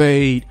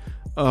surveyed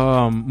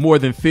more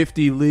than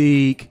 50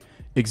 league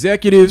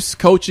executives,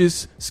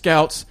 coaches,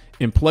 scouts,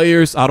 and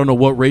players. I don't know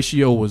what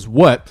ratio was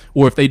what,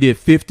 or if they did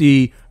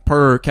 50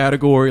 per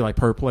category, like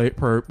per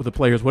the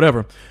players,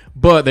 whatever.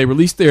 But they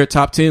released their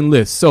top 10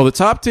 list. So the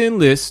top 10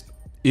 list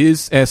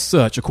is as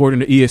such, according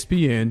to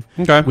ESPN,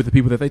 with the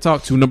people that they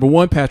talked to. Number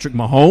 1, Patrick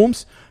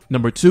Mahomes.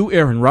 Number 2,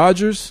 Aaron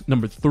Rodgers.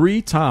 Number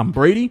 3, Tom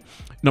Brady.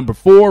 Number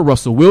 4,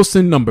 Russell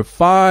Wilson. Number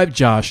 5,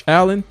 Josh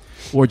Allen,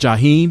 or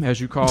Jaheim,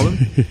 as you call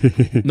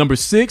him. Number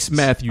 6,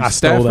 Matthew Stafford.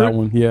 I stole that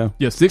one, yeah.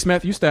 Yeah, 6,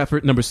 Matthew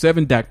Stafford. Number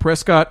 7, Dak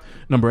Prescott.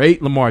 Number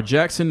 8, Lamar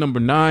Jackson.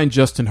 Number 9,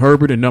 Justin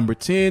Herbert. And number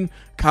 10,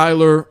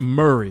 Kyler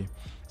Murray.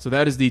 So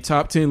that is the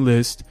top 10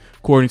 list,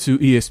 according to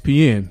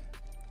ESPN.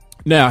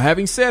 Now,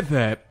 having said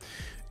that,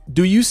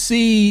 do you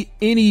see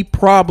any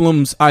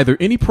problems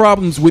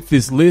with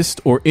this list,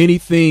 or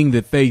anything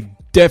that they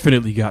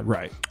definitely got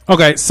right?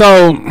 Okay,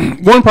 so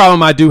one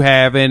problem I do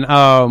have,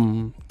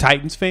 and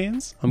Titans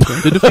fans, I'm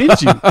going to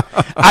defend you.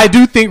 I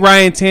do think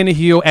Ryan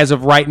Tannehill, as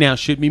of right now,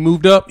 should be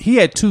moved up. He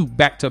had 2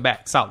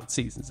 back-to-back solid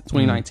seasons,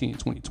 2019 and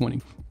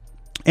 2020.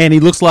 And he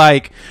looks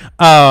like,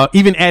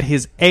 even at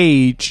his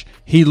age,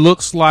 he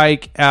looks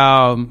like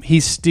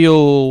he's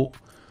still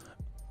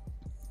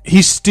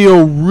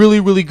really,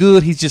 really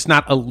good. He's just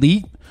not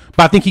elite.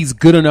 But I think he's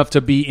good enough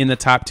to be in the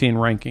top 10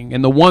 ranking.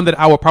 And the one that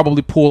I would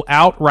probably pull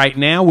out right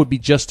now would be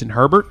Justin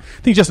Herbert.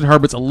 I think Justin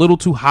Herbert's a little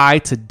too high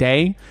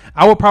today.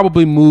 I would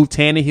probably move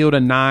Tannehill to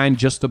 9,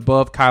 just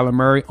above Kyler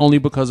Murray, only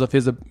because of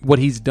what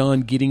he's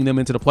done getting them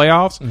into the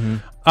playoffs.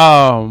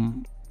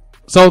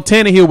 So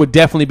Tannehill would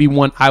definitely be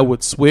one I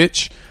would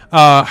switch.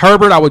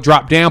 Herbert I would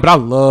drop down, but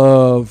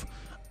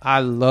I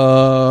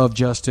love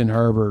Justin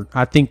Herbert.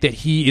 I think that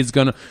he's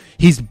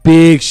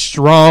big,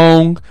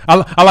 strong.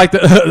 I like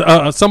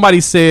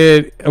somebody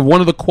said, one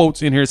of the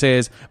quotes in here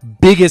says,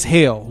 big as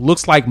hell,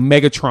 looks like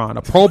Megatron.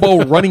 A Pro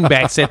Bowl running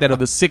back said that of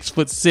the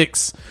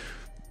 6'6",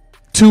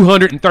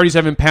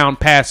 237-pound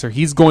passer.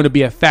 He's going to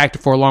be a factor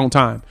for a long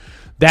time.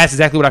 That's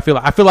exactly what I feel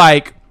like.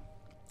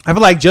 I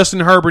feel like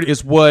Justin Herbert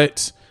is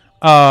what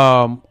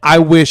I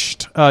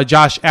wished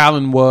Josh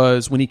Allen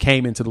was when he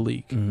came into the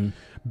league.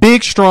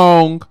 Big,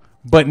 strong,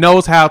 but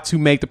knows how to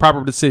make the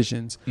proper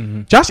decisions.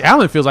 Josh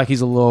Allen feels like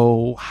he's a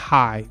little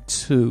high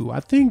too.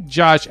 I think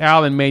Josh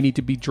Allen may need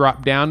to be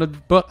dropped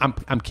down. But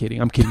I'm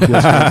kidding.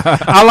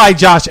 I like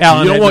Josh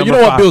Allen. You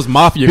don't want Bills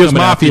Mafia. Bills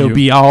Mafia will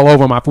be all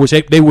over my, which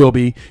they will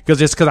be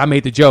because I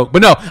made the joke.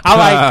 But no,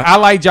 I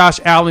like Josh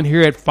Allen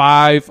here at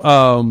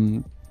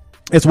 5.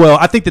 As well.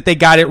 I think that they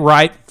got it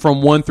right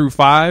from 1 through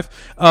 5.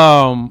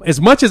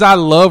 As much as I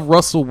love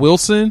Russell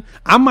Wilson,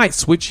 I might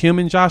switch him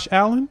and Josh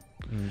Allen.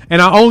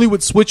 And I only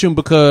would switch him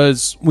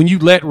because when you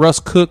let Russ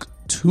cook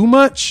too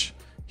much,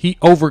 he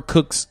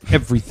overcooks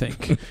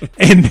everything.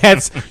 And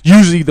that's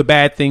usually the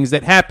bad things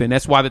that happen.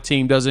 That's why the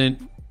team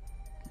doesn't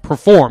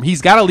perform.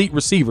 He's got elite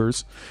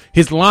receivers.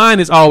 His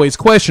line is always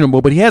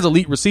questionable, but he has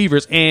elite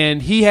receivers,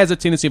 and he has a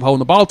tendency of holding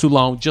the ball too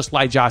long, just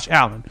like Josh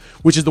Allen,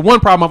 which is the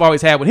one problem I've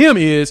always had with him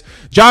is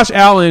Josh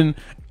Allen,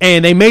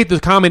 and they made the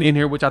comment in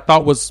here, which I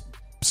thought was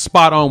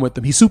spot on with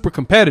him. He's super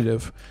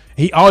competitive.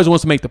 He always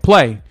wants to make the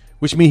play,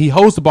 which means he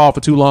holds the ball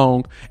for too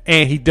long,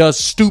 and he does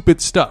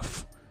stupid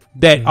stuff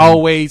that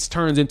always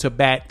turns into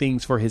bad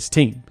things for his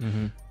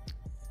team.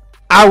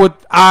 I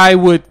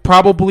would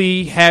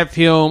probably have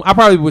him. I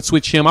probably would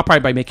switch him. I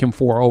probably make him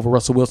 4 over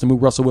Russell Wilson.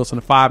 Move Russell Wilson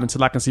to 5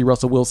 until I can see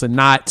Russell Wilson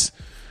not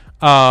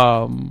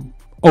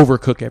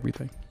overcook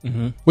everything.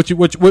 What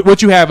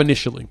you have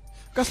initially?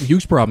 Got some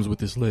huge problems with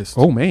this list.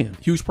 Oh man,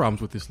 huge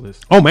problems with this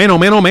list. Oh man, oh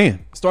man, oh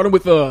man. Starting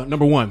with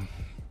number 1,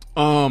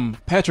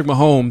 Patrick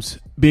Mahomes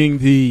being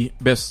the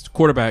best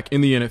quarterback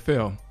in the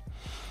NFL.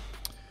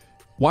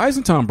 Why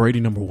isn't Tom Brady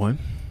number 1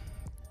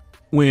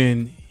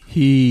 when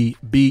he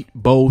beat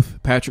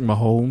both Patrick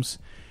Mahomes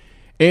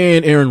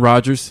and Aaron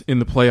Rodgers in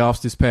the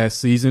playoffs this past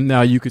season?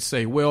 Now, you could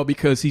say, well,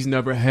 because he's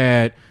never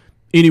had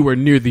anywhere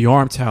near the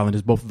arm talent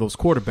as both of those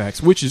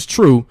quarterbacks, which is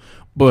true,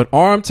 but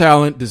arm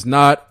talent does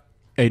not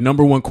a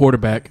number 1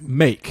 quarterback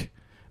make.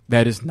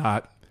 That is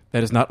not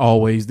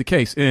always the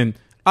case. And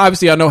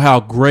obviously, I know how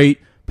great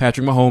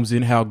Patrick Mahomes is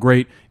and how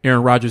great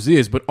Aaron Rodgers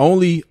is, but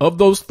only of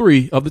those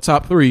 3, of the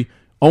top 3,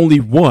 only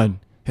one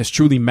has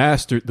truly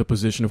mastered the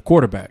position of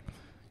quarterback.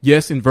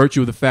 Yes, in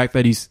virtue of the fact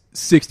that he's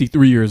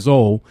 63 years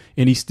old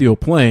and he's still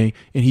playing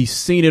and he's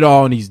seen it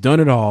all and he's done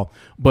it all.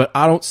 But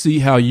I don't see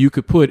how you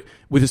could put,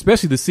 with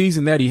especially the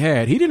season that he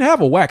had, he didn't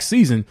have a whack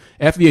season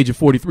after the age of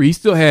 43. He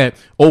still had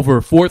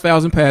over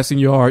 4,000 passing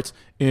yards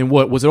and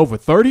what was it, over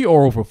 30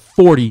 or over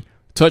 40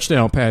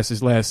 touchdown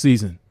passes last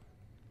season.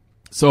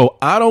 So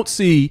I don't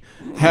see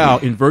how,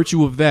 in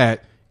virtue of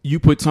that, you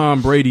put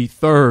Tom Brady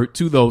third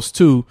to those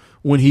 2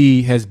 when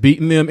he has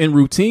beaten them and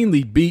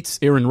routinely beats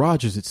Aaron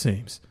Rodgers, it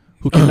seems,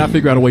 who cannot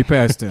figure out a way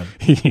past him.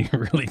 He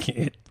really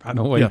can't. I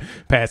don't way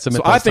past him.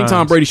 So I think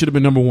Tom Brady should have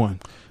been number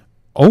 1.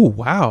 Oh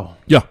wow.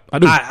 Yeah, I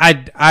do.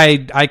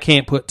 I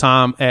can't put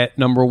Tom at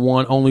number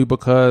 1 only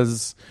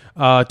because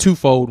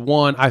twofold.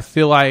 One, I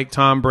feel like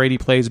Tom Brady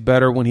plays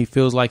better when he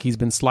feels like he's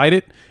been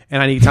slighted,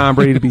 and I need Tom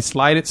Brady to be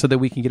slighted so that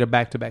we can get a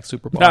back-to-back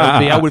Super Bowl.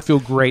 I would feel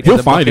great. He'll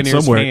find it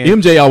somewhere.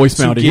 MJ always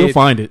found it. He'll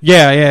find it.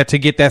 Yeah, to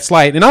get that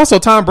slight. And also,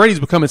 Tom Brady's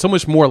becoming so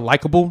much more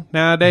likable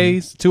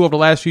nowadays. Too, over the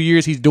last few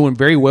years, he's doing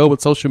very well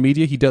with social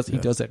media. He does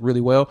that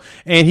really well,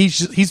 and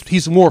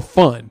he's more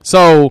fun.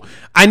 So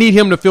I need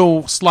him to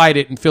feel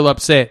slighted and feel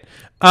upset.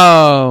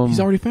 He's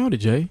already found it,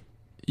 Jay.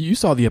 You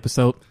saw the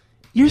episode.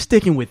 You're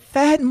sticking with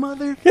that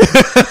mother,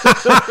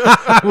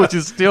 which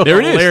is still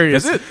there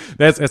hilarious. It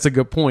is. That's a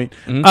good point.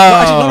 Mm-hmm.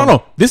 Actually,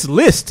 no. This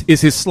list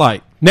is his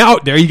slight. Now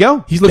there you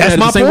go. He's looking at it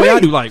the same way I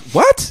do. Like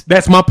what?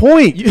 That's my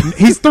point.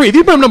 He's 3. If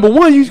you put him number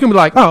 1, you're just gonna be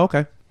like, oh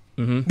okay.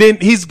 Mm-hmm. Then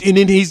he's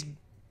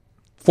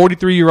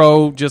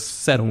 43-year-old,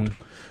 just settled.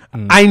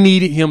 Mm-hmm. I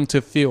needed him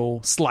to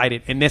feel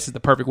slighted, and this is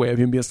the perfect way of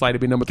him being slighted,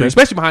 being number 3,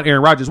 especially behind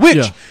Aaron Rodgers, which.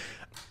 Yeah.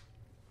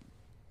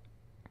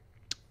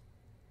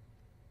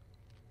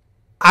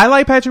 I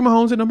like Patrick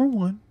Mahomes at number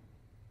 1.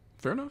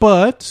 Fair enough.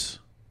 But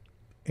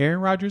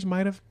Aaron Rodgers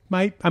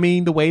I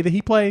mean, the way that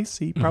he plays,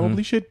 he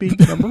probably should be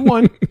number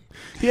 1.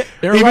 Yeah,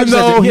 Aaron Rodgers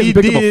hasn't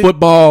picked up a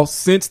football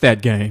since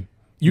that game.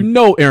 You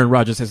know Aaron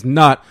Rodgers has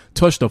not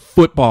touched a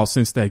football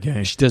since that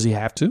game. Does he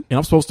have to? And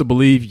I'm supposed to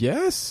believe,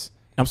 yes.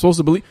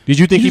 Did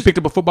you think he picked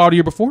up a football the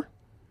year before?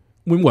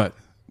 When what?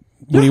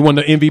 When he won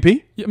the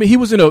MVP? I mean, he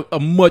was in a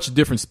much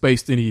different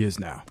space than he is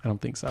now. I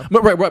don't think so.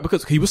 But right,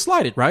 because he was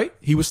slighted, right?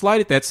 He was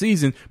slighted that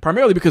season,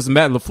 primarily because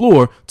Matt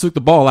LaFleur took the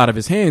ball out of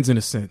his hands in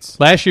a sense.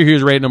 Last year, he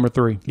was rated number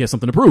 3. He had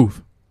something to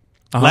prove.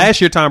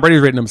 Last year, Tom Brady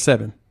was rated number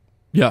 7.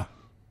 Yeah.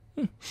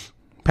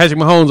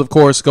 Patrick Mahomes, of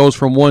course, goes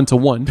from 1 to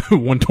 1.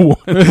 1 to 1.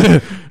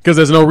 Because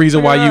there's no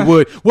reason why you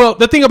would. Well,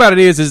 the thing about it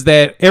is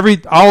that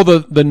all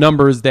the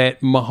numbers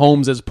that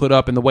Mahomes has put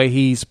up and the way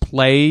he's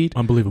played,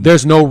 unbelievable.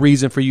 There's no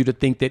reason for you to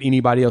think that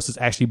anybody else is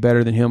actually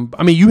better than him.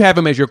 I mean, you have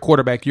him as your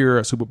quarterback. You're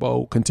a Super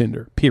Bowl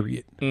contender,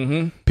 period.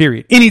 Mm-hmm.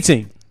 Period. Any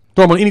team.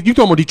 You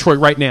throw them on Detroit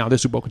right now, they're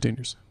Super Bowl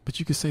contenders. But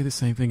you could say the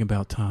same thing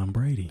about Tom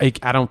Brady.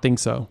 I don't think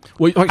so.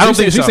 Well, I don't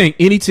think so. You're saying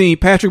any team,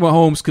 Patrick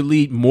Mahomes could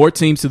lead more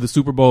teams to the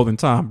Super Bowl than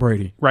Tom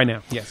Brady. Right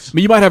now, yes. I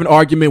mean, you might have an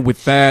argument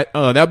with that.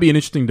 That would be an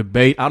interesting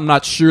debate. I'm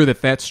not sure that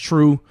that's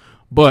true,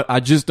 but I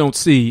just don't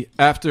see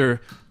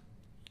after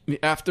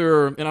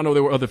after, and I know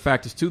there were other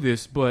factors to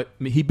this, but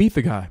he beat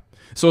the guy.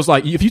 So it's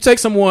like if you take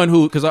someone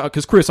who,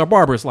 because Chris, our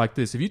barber, is like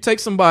this. If you take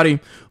somebody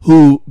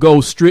who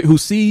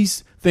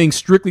sees things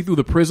strictly through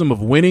the prism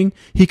of winning,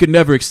 he could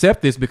never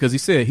accept this because he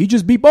said he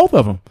just beat both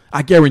of them.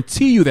 I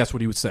guarantee you that's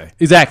what he would say.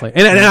 Exactly.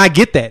 And I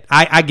get that.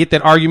 I get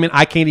that argument.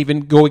 I can't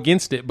even go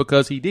against it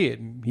because he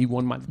did. He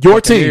won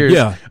your team,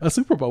 a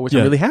Super Bowl, which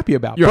I'm really happy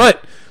about. You're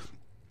but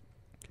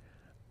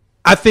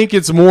I think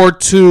it's more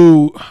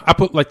to, I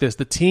put it like this,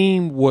 the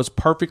team was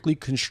perfectly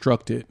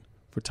constructed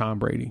for Tom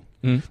Brady.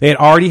 They had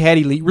already had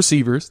elite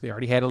receivers. They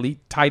already had elite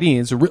tight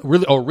ends,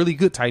 really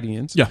good tight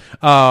ends. Yeah.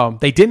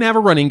 They didn't have a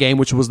running game,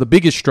 which was the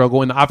biggest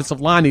struggle, and the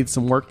offensive line needed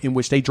some work, in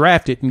which they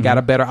drafted and got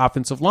a better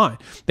offensive line.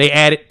 They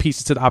added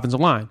pieces to the offensive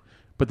line,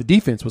 but the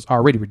defense was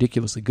already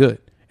ridiculously good,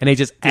 and they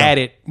just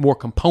added more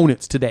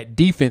components to that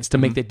defense to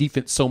make that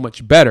defense so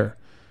much better.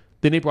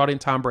 Then they brought in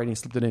Tom Brady and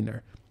slipped it in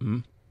there.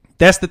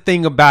 That's the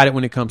thing about it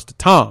when it comes to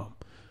Tom.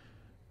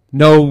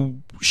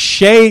 No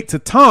shade to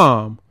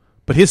Tom,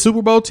 but his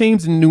Super Bowl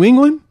teams in New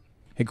England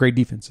had great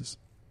defenses.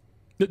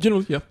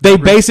 Generally, yeah. They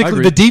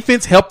basically, the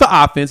defense helped the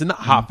offense and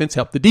the offense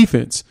helped the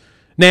defense.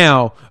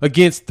 Now,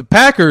 against the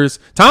Packers,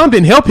 Tom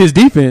didn't help his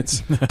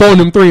defense throwing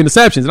them 3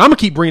 interceptions. And I'm going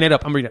to keep bringing that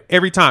up. I'm bringing it up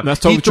every time. That's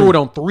totally he threw true. it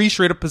on 3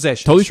 straight up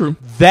possessions. Totally true.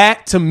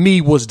 That, to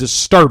me, was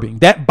disturbing.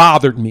 That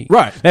bothered me.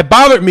 Right. That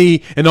bothered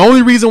me. And the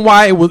only reason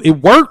why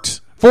it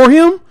worked for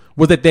him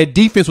was that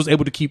defense was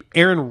able to keep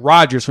Aaron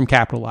Rodgers from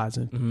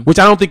capitalizing, which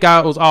I don't think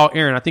it was all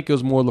Aaron. I think it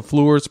was more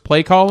LaFleur's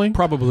play calling.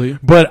 Probably.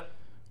 But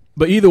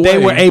either way,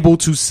 they were able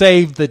to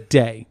save the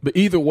day. But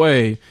either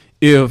way,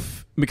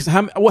 because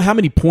how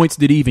many points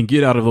did he even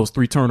get out of those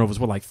 3 turnovers?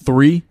 What, like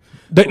 3?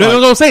 That's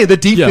what I'm saying. The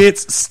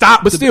defense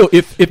stopped. But still,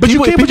 if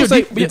you can't put your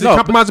say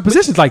compromising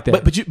positions like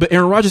that. But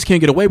Aaron Rodgers can't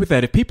get away with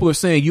that. If people are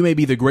saying you may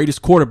be the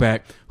greatest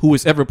quarterback who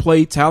has ever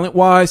played talent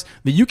wise,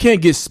 then you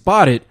can't get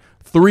spotted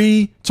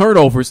 3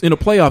 turnovers in a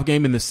playoff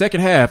game in the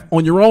second half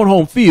on your own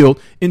home field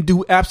and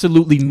do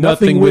absolutely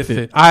nothing with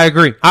it. I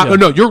agree.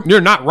 No, you're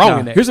not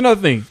wrong in that. Here's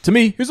another thing. To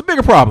me, here's a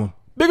bigger problem.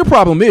 Bigger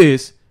problem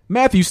is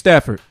Matthew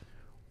Stafford.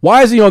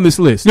 Why is he on this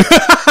list?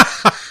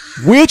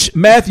 Which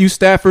Matthew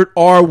Stafford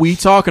are we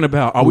talking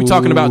about? Are we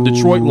talking about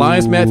Detroit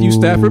Lions Matthew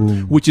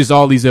Stafford, which is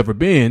all he's ever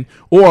been?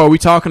 Or are we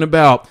talking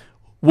about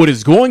what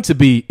is going to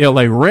be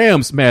LA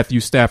Rams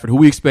Matthew Stafford, who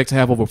we expect to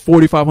have over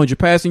 4,500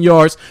 passing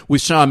yards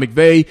with Sean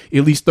McVay,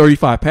 at least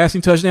 35 passing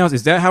touchdowns?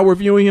 Is that how we're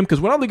viewing him?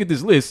 Because when I look at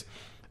this list,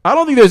 I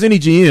don't think there's any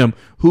GM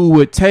who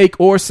would take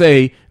or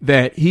say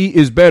that he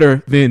is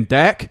better than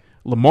Dak,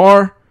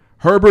 Lamar,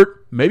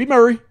 Herbert, maybe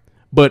Murray,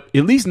 but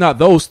at least not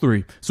those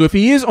 3. So if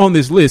he is on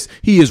this list,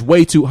 he is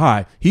way too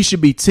high. He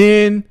should be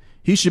 10.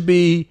 He should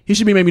be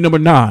maybe number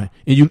 9.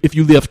 And if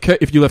you left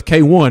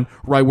K1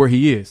 right where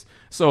he is.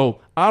 So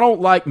I don't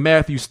like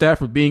Matthew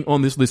Stafford being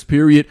on this list,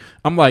 period.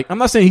 I'm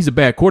not saying he's a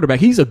bad quarterback.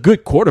 He's a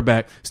good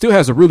quarterback, still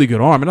has a really good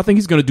arm, and I think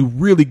he's going to do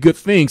really good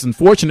things,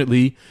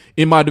 unfortunately,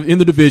 in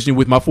the division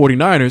with my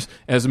 49ers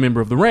as a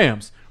member of the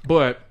Rams.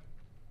 But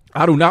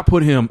I do not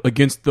put him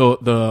against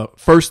the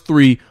first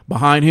 3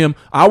 behind him.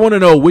 I want to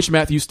know which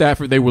Matthew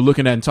Stafford they were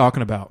looking at and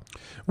talking about.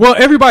 Well,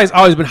 everybody's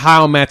always been high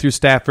on Matthew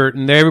Stafford,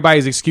 and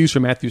everybody's excuse for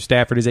Matthew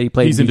Stafford is that he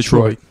played in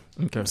Detroit.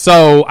 Okay.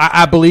 So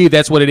I believe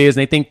that's what it is.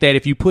 And they think that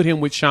if you put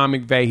him with Sean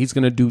McVay, he's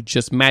going to do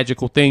just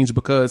magical things,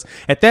 because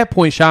at that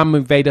point, Sean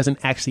McVay doesn't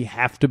actually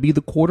have to be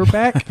the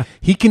quarterback.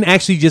 He can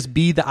actually just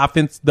be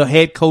the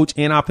head coach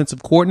and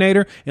offensive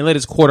coordinator and let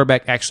his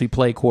quarterback actually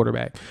play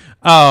quarterback.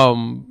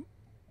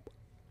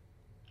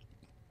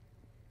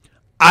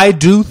 I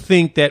do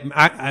think that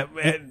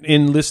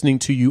in listening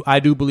to you, I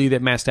do believe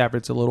that Matt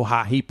Stafford's a little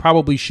high. He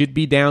probably should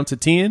be down to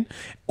 10,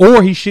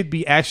 or he should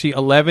be actually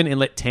 11 and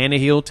let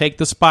Tannehill take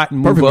the spot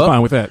and move Perfectly up.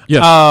 fine with that.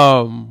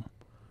 Yeah.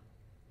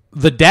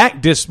 The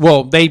Dak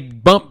they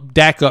bumped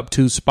Dak up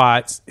 2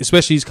 spots,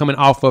 especially he's coming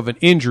off of an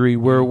injury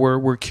where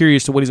we're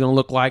curious to what he's going to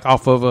look like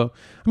off of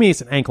it's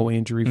an ankle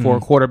injury for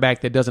a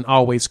quarterback that doesn't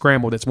always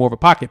scramble. That's more of a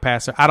pocket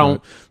passer. I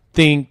don't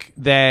think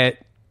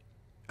that.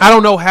 I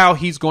don't know how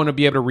he's going to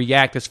be able to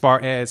react as far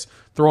as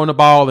throwing the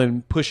ball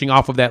and pushing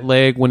off of that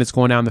leg when it's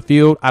going down the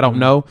field. I don't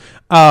know.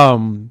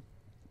 I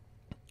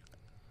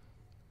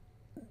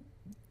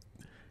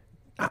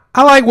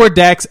like where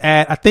Dak's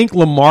at. I think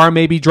Lamar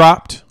may be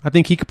dropped. I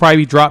think he could probably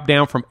be dropped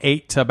down from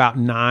 8 to about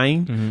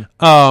 9,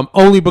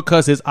 only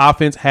because his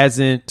offense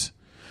they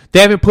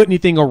haven't put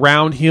anything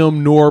around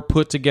him nor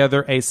put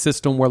together a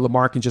system where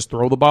Lamar can just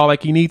throw the ball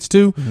like he needs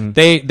to.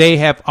 They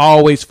have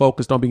always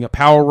focused on being a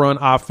power run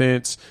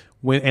offense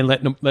and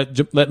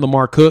let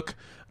Lamar cook.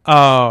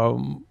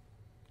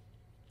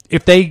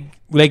 If they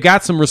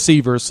got some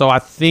receivers, so I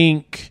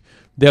think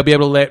they'll be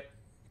able to let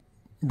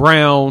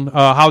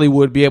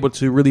Hollywood be able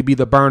to really be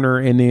the burner,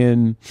 and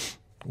then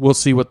we'll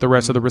see what the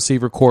rest of the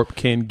receiver corp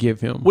can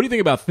give him. What do you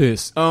think about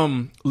this?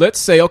 Let's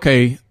say,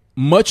 okay,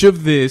 much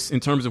of this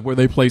in terms of where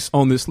they place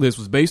on this list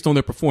was based on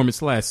their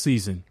performance last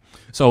season.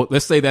 So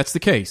let's say that's the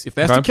case. If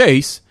that's the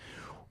case,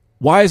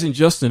 why isn't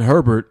Justin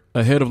Herbert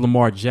ahead of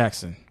Lamar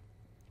Jackson?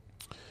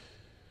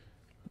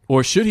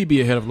 or should he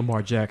be ahead of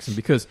Lamar Jackson?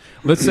 Because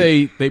let's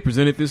say they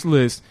presented this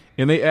list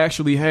and they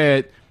actually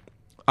had,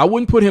 I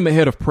wouldn't put him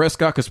ahead of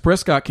Prescott because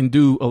Prescott can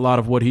do a lot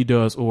of what he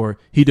does, or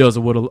he does a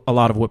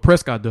lot of what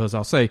Prescott does,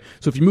 I'll say.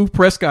 So if you move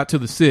Prescott to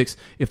the 6,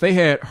 if they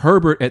had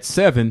Herbert at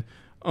 7,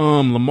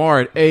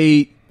 Lamar at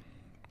 8,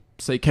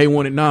 say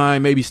K1 at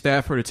 9, maybe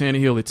Stafford or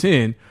Tannehill at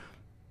 10,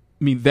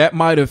 I mean, that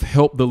might have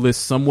helped the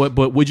list somewhat,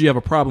 but would you have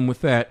a problem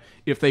with that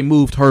if they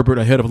moved Herbert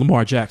ahead of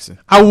Lamar Jackson?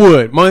 I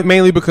would,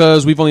 mainly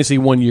because we've only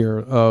seen 1 year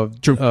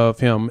of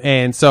him.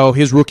 And so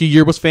his rookie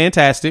year was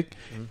fantastic.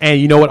 Mm-hmm.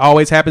 And you know what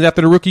always happens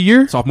after the rookie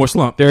year? Sophomore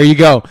slump. There you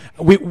go.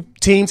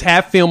 Teams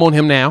have film on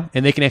him now,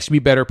 and they can actually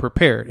be better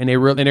prepared. And they're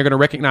going to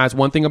recognize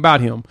one thing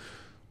about him.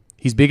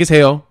 He's big as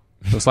hell,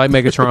 looks like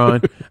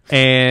Megatron,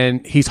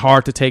 and he's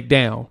hard to take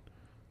down,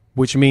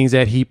 which means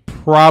that he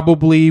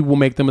probably will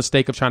make the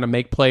mistake of trying to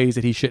make plays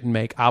that he shouldn't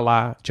make, a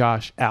la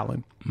Josh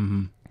Allen.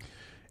 Mm-hmm.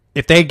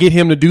 If they get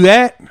him to do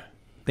that,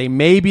 they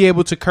may be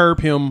able to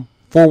curb him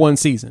for one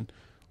season.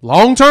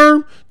 Long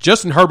term,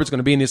 Justin Herbert's going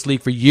to be in this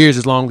league for years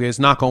as long as,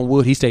 knock on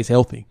wood, he stays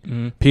healthy.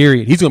 Mm-hmm.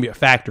 Period. He's going to be a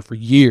factor for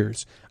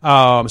years,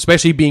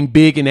 especially being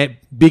big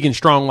and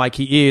strong like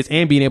he is,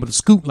 and being able to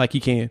scoop like he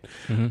can.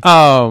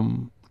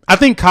 Mm-hmm. I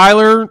think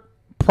Kyler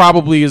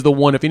probably is the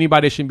one. If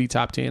anybody shouldn't be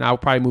top 10, I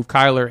would probably move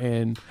Kyler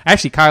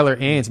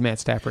and Matt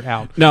Stafford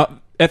out. Now,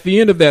 at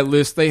the end of that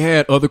list, they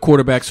had other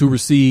quarterbacks who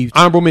received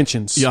honorable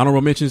mentions. Yeah,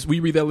 honorable mentions. Will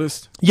you read that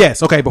list?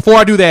 Yes. Okay. Before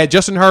I do that,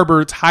 Justin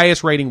Herbert's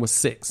highest rating was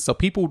 6. So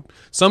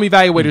some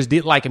evaluators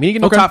did like him. He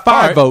didn't get no top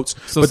 5 votes,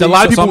 so but a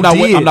lot of people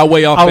did. I'm not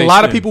way off. A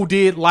lot of people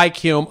did like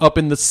him up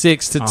in the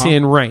 6 to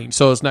 10 range.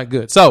 So it's not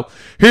good. So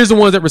here's the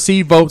ones that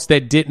received votes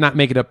that did not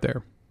make it up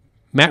there.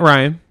 Matt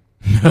Ryan.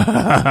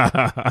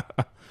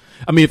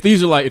 I mean, if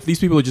these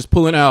people are just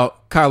pulling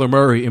out Kyler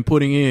Murray and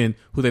putting in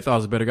who they thought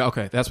was a better guy,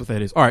 okay, that's what that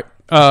is. All right.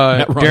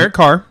 Derek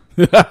Carr.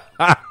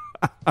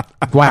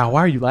 Wow,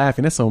 why are you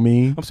laughing? That's so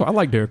mean. I'm sorry. I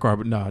like Derek Carr,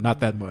 but no,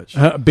 not that much.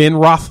 Ben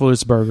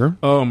Roethlisberger.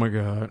 Oh, my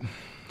God.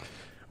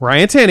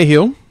 Ryan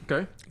Tannehill.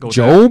 Okay.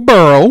 Joe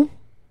Burrow.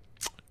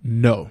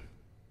 No.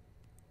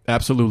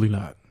 Absolutely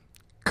not.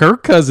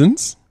 Kirk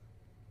Cousins.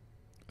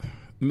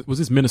 Was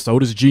this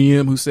Minnesota's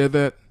GM who said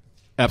that?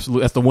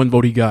 Absolutely. That's the one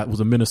vote he got, was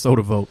a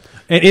Minnesota vote.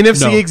 An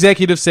NFC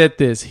executive said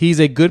this.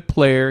 He's a good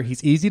player.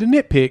 He's easy to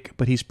nitpick,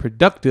 but he's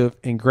productive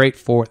and great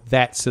for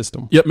that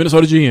system. Yep,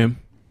 Minnesota GM.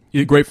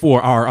 Great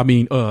for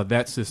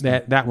that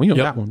system. That one.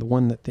 That one. The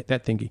one that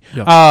thingy.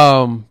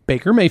 Yep.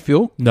 Baker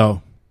Mayfield.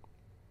 No.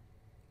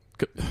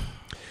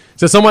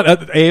 So someone,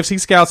 AFC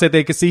Scout said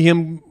they could see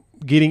him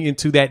getting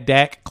into that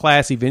Dak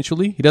class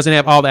eventually. He doesn't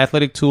have all the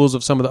athletic tools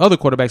of some of the other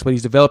quarterbacks, but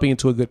he's developing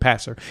into a good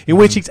passer, in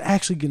which he's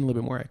actually getting a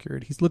little bit more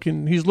accurate. He's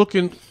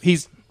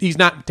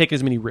not taking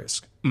as many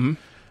risks. Mm-hmm.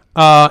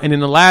 And then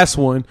the last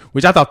one,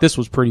 which I thought this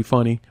was pretty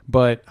funny,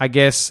 but I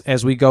guess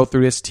as we go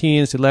through this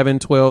 10, 11,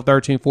 12,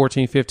 13,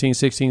 14, 15,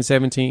 16,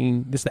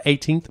 17, this is the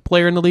 18th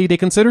player in the league they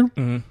consider.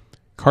 Mm-hmm.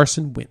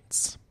 Carson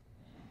Wentz.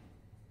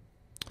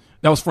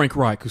 That was Frank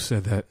Reich who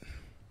said that.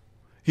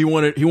 He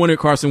wanted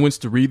Carson Wentz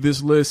to read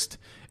this list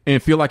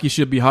and feel like he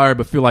should be higher,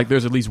 but feel like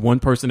there's at least one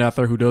person out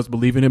there who does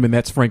believe in him, and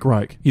that's Frank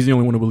Reich. He's the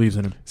only one who believes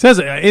in him. Says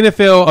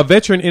a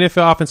veteran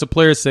NFL offensive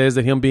player says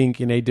that him being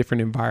in a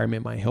different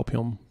environment might help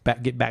him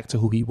get back to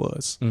who he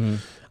was. Mm-hmm.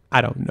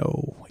 I don't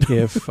know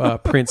if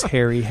Prince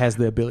Harry has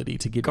the ability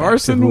to get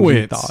Carson back to who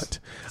Wentz. He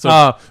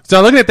thought.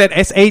 So looking at that,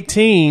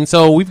 S18.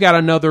 So we've got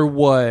another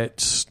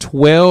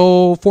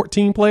 12,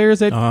 14 players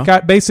that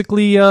got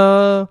basically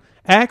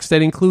axed.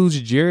 That includes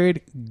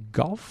Jared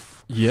Goff.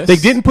 Yes. They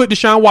didn't put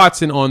Deshaun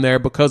Watson on there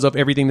because of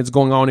everything that's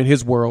going on in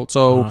his world.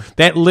 So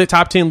that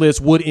top 10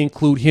 list would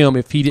include him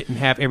if he didn't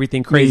have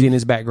everything crazy in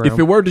his background. If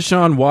it were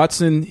Deshaun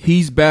Watson,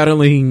 he's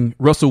battling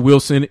Russell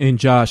Wilson and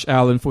Josh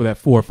Allen for that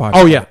 4 or 5.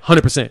 Oh, yeah.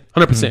 100%. 100%.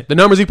 Mm-hmm. The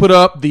numbers he put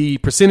up, the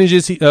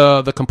percentages,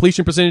 the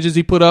completion percentages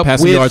he put up.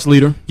 Passing yards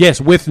leader. Yes,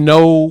 with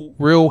no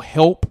real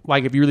help.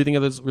 Like if you really think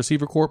of the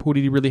receiver corp, who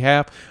did he really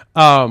have?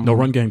 No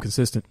run game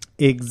consistent.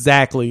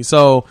 Exactly.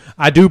 So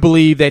I do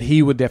believe that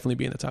he would definitely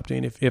be in the top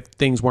 10 if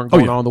things weren't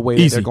going on the way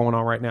that they're going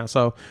on right now.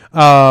 So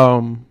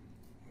trying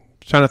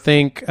to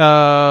think.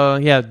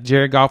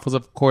 Jared Goff was,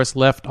 of course,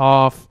 left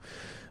off.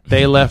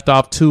 They left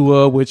off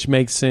Tua, which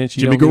makes sense.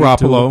 Jimmy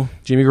Garoppolo.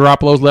 Jimmy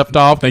Garoppolo's left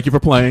off. Thank you for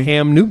playing.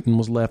 Cam Newton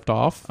was left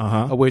off,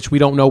 which we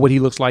don't know what he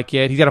looks like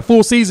yet. He's got a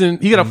full season.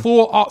 He got a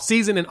full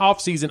season and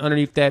off season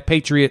underneath that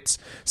Patriots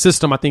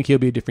system. I think he'll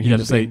be a different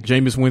human being.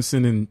 Jameis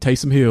Winston and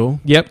Taysom Hill.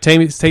 Yep,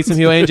 Taysom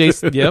Hill and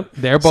Jason. Yep,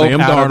 they're both Sam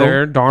out Darnold. of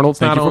there.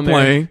 Darnold's not on there.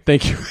 Playing.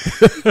 Thank you.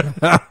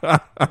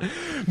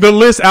 The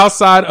list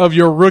outside of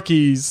your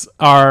rookies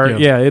are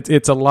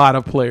it's a lot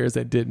of players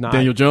that did not.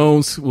 Daniel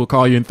Jones will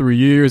call you in 3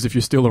 years if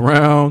you're still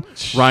around.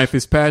 Ryan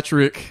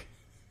Fitzpatrick.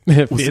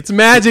 It's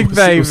magic,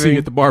 baby. We'll see you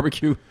at the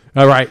barbecue.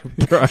 All right.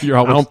 I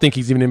don't think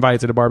he's even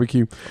invited to the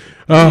barbecue.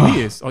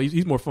 He is.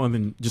 He's more fun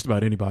than just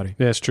about anybody.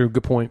 That's true.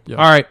 Good point. Yep.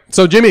 All right.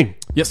 So, Jimmy.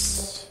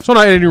 Yes. So, on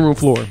our editing room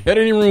floor.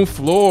 Editing room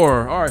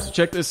floor. All right. So,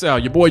 check this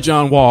out. Your boy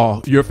John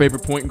Wall, your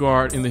favorite point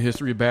guard in the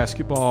history of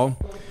basketball,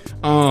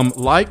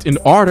 liked an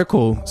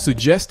article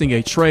suggesting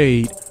a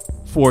trade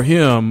for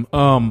him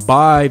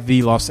by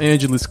the Los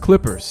Angeles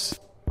Clippers.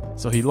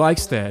 So he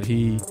likes that.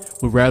 He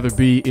would rather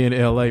be in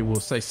L.A., we'll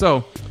say.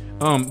 So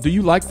do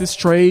you like this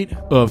trade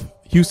of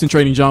Houston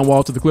trading John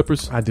Wall to the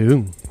Clippers? I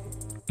do.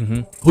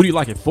 Mm-hmm. Who do you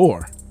like it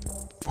for?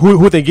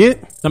 Who they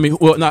get? I mean,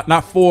 well,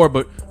 not for,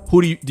 but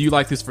who do you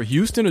like this for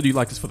Houston or do you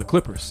like this for the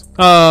Clippers?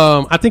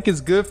 I think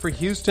it's good for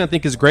Houston. I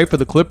think it's great for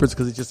the Clippers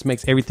because it just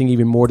makes everything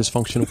even more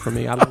dysfunctional for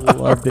me. I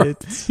loved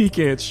it. He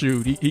can't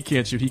shoot. He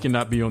can't shoot. He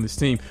cannot be on this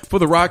team. For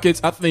the Rockets,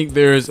 I think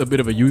there's a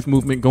bit of a youth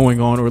movement going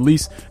on, or at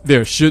least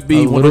there should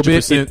be. A little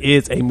 100%. bit. It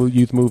is a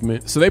youth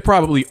movement. So they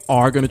probably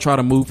are going to try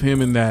to move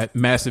him in that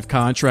massive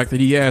contract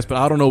that he has, but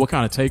I don't know what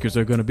kind of takers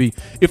they're going to be.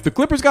 If the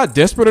Clippers got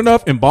desperate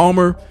enough and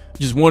Ballmer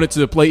just wanted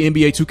to play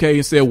NBA 2K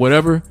and said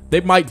whatever, they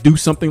might do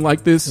something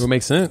like this. It would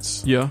make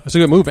sense. Yeah. It's a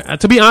good move.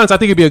 To be honest, I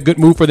think it'd be a good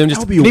move for them.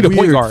 Just That would be need a a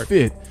point weird guard.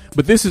 fit.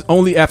 But this is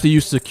only after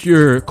you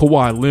secure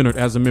Kawhi Leonard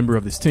as a member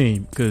of this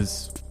team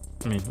because,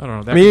 I mean, I don't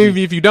know. That I mean,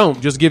 if you don't,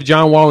 just give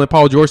John Wall and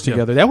Paul George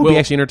together. That would be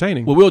actually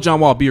entertaining. Well, will John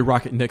Wall be a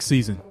Rocket next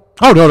season?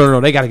 Oh, no.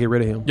 They got to get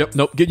rid of him. Yep.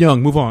 Nope. Get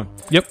young. Move on.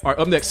 Yep. All right.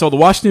 Up next. So the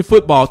Washington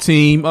football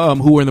team,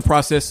 who are in the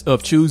process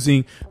of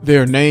choosing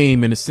their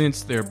name, in a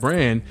sense, their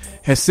brand,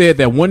 has said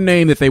that one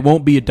name that they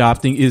won't be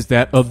adopting is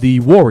that of the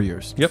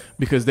Warriors. Yep.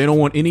 Because they don't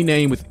want any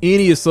name with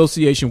any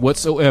association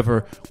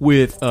whatsoever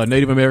with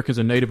Native Americans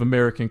or Native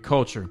American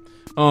culture.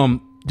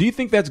 Do you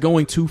think that's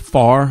going too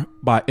far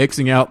by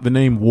Xing out the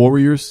name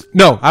Warriors?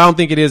 No, I don't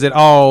think it is at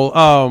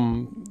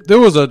all. There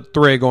was a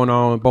thread going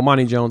on,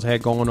 Bomani Jones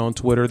had going on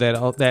Twitter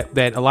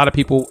that a lot of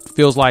people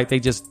feels like they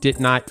just did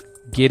not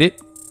get it.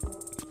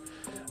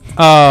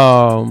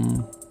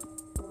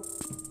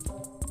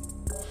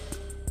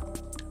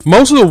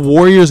 Most of the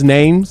Warriors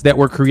names that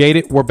were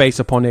created were based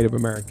upon Native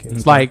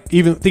Americans. Okay. Like,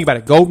 even think about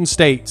it, Golden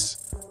State's,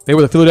 they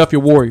were the Philadelphia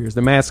Warriors.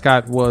 The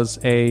mascot was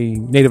a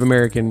Native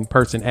American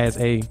person as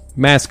a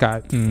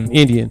mascot,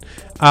 Indian.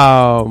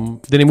 Then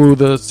they moved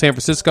to San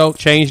Francisco,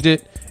 changed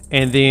it,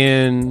 and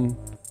then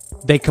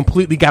they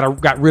completely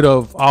got rid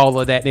of all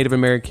of that Native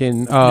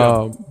American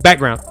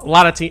background. A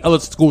lot of other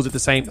schools at the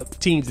same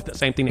teams did the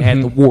same thing. They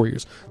had the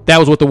Warriors. That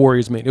was what the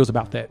Warriors meant. It was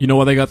about that. You know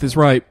why they got this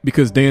right?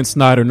 Because Dan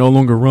Snyder no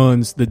longer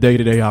runs the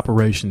day-to-day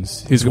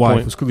operations. His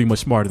wife was clearly much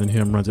smarter than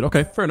him, runs it.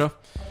 Okay, fair enough.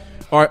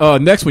 All right,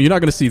 next one. You're not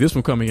going to see this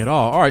one coming at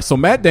all. All right, so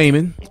Matt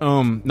Damon,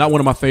 not one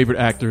of my favorite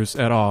actors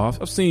at all.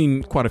 I've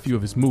seen quite a few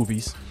of his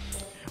movies.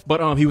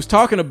 But he was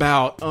talking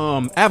about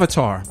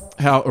Avatar,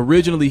 how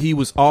originally he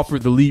was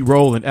offered the lead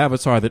role in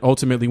Avatar that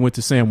ultimately went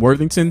to Sam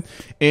Worthington.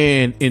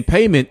 And in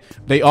payment,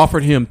 they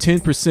offered him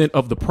 10%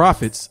 of the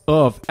profits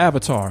of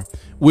Avatar,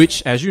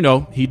 which, as you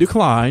know, he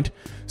declined.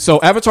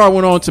 So Avatar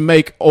went on to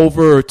make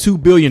over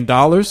 $2 billion,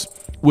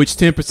 which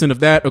 10% of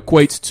that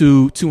equates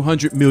to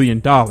 $200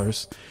 million.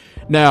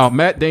 Now,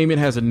 Matt Damon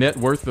has a net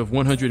worth of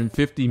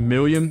 $150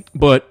 million,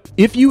 but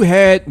if you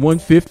had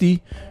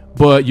 $150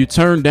 but you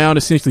turned down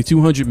essentially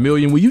 $200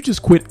 million, will you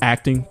just quit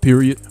acting,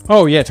 period?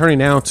 Oh, yeah, turning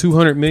down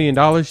 $200 million.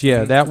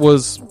 Yeah, that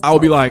was... I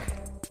would be like,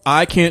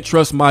 I can't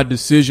trust my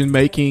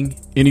decision-making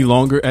any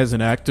longer as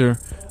an actor.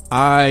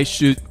 I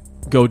should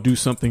go do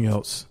something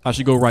else. I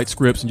should go write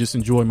scripts and just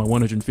enjoy my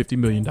 $150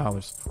 million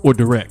or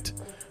direct.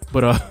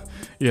 But,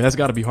 yeah, that's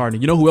got to be hard.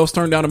 And you know who else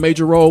turned down a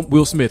major role?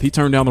 Will Smith. He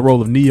turned down the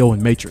role of Neo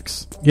in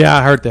Matrix. Yeah,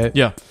 I heard that.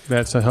 Yeah.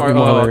 That's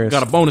hilarious.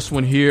 Got a bonus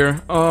one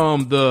here.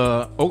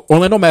 The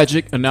Orlando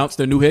Magic announced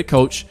their new head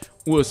coach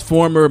was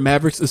former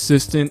Mavericks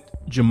assistant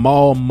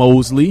Jamal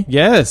Mosley.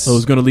 Yes. So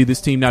he's going to lead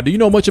this team. Now, do you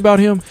know much about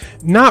him?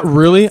 Not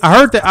really. I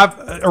heard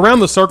that around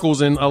the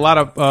circles and a lot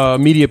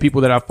of media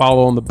people that I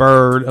follow on the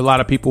Bird, a lot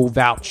of people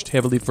vouched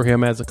heavily for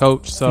him as a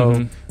coach.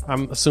 So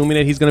I'm assuming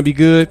that he's going to be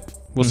good.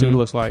 We'll see what it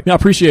looks like. Yeah, I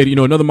appreciate it. You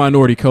know, another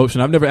minority coach,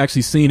 and I've never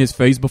actually seen his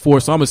face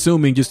before, so I'm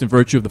assuming just in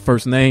virtue of the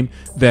first name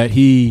that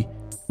he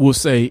will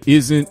say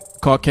isn't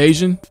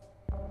Caucasian.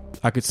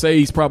 I could say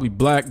he's probably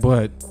black,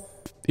 but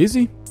is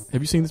he?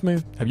 Have you seen this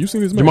man?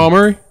 Jamal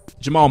Murray?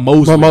 Jamal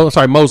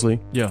Mosley. Mosley.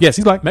 Yeah. Yes,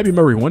 he's black. Maybe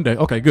Murray one day.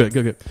 Okay,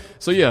 good.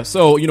 So, yeah.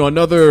 So, you know,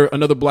 another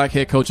black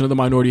head coach, another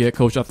minority head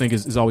coach, I think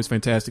is always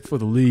fantastic for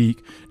the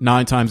league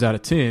 9 times out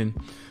of 10.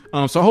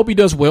 So I hope he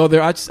does well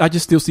there. I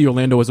just still see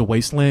Orlando as a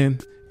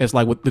wasteland. It's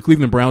like what the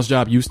Cleveland Browns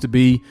job used to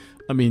be.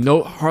 I mean,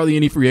 hardly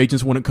any free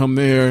agents want to come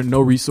there.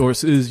 No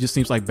resources. Just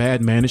seems like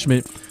bad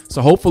management.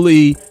 So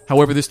hopefully,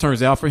 however this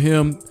turns out for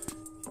him,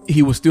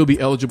 he will still be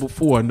eligible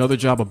for another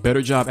job, a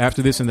better job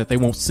after this, and that they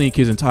won't sink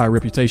his entire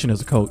reputation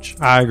as a coach.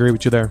 I agree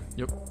with you there.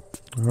 Yep.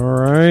 All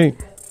right.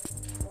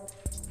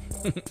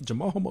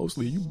 Jamal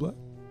Mosley, you black.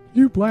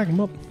 You black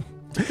mother.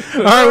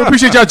 All right, we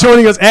appreciate y'all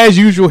joining us as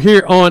usual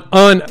here on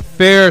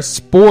Unfair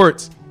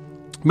Sports.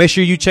 Make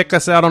sure you check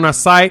us out on our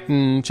site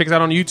and check us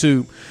out on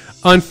YouTube,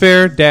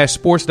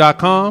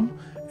 unfair-sports.com,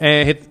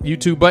 and hit the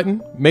YouTube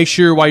button. Make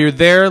sure while you're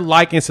there,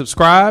 like and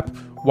subscribe.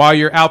 While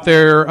you're out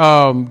there,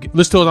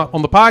 listen to us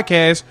on the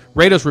podcast,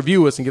 rate us,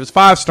 review us, and give us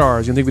 5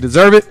 stars. You think we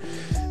deserve it?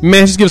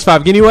 Man, just give us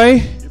 5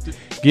 anyway.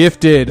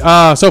 Gifted.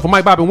 So for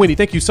Mike, Bob, and Wendy,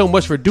 thank you so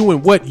much for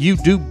doing what you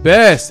do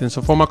best. And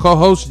so for my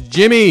co-host,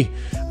 Jimmy,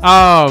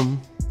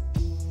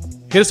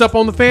 hit us up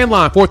on the fan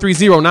line,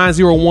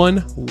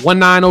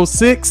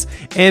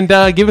 430-901-1906,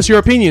 and give us your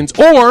opinions.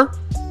 Or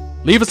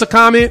leave us a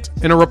comment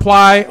and a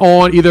reply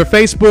on either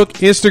Facebook,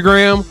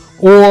 Instagram,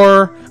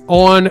 or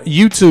on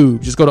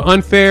YouTube. Just go to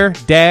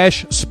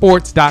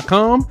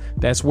unfair-sports.com.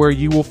 That's where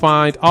you will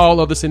find all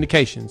of the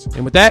syndications.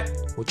 And with that,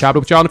 we'll chop it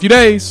with y'all in a few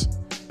days.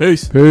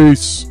 Peace.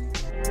 Peace.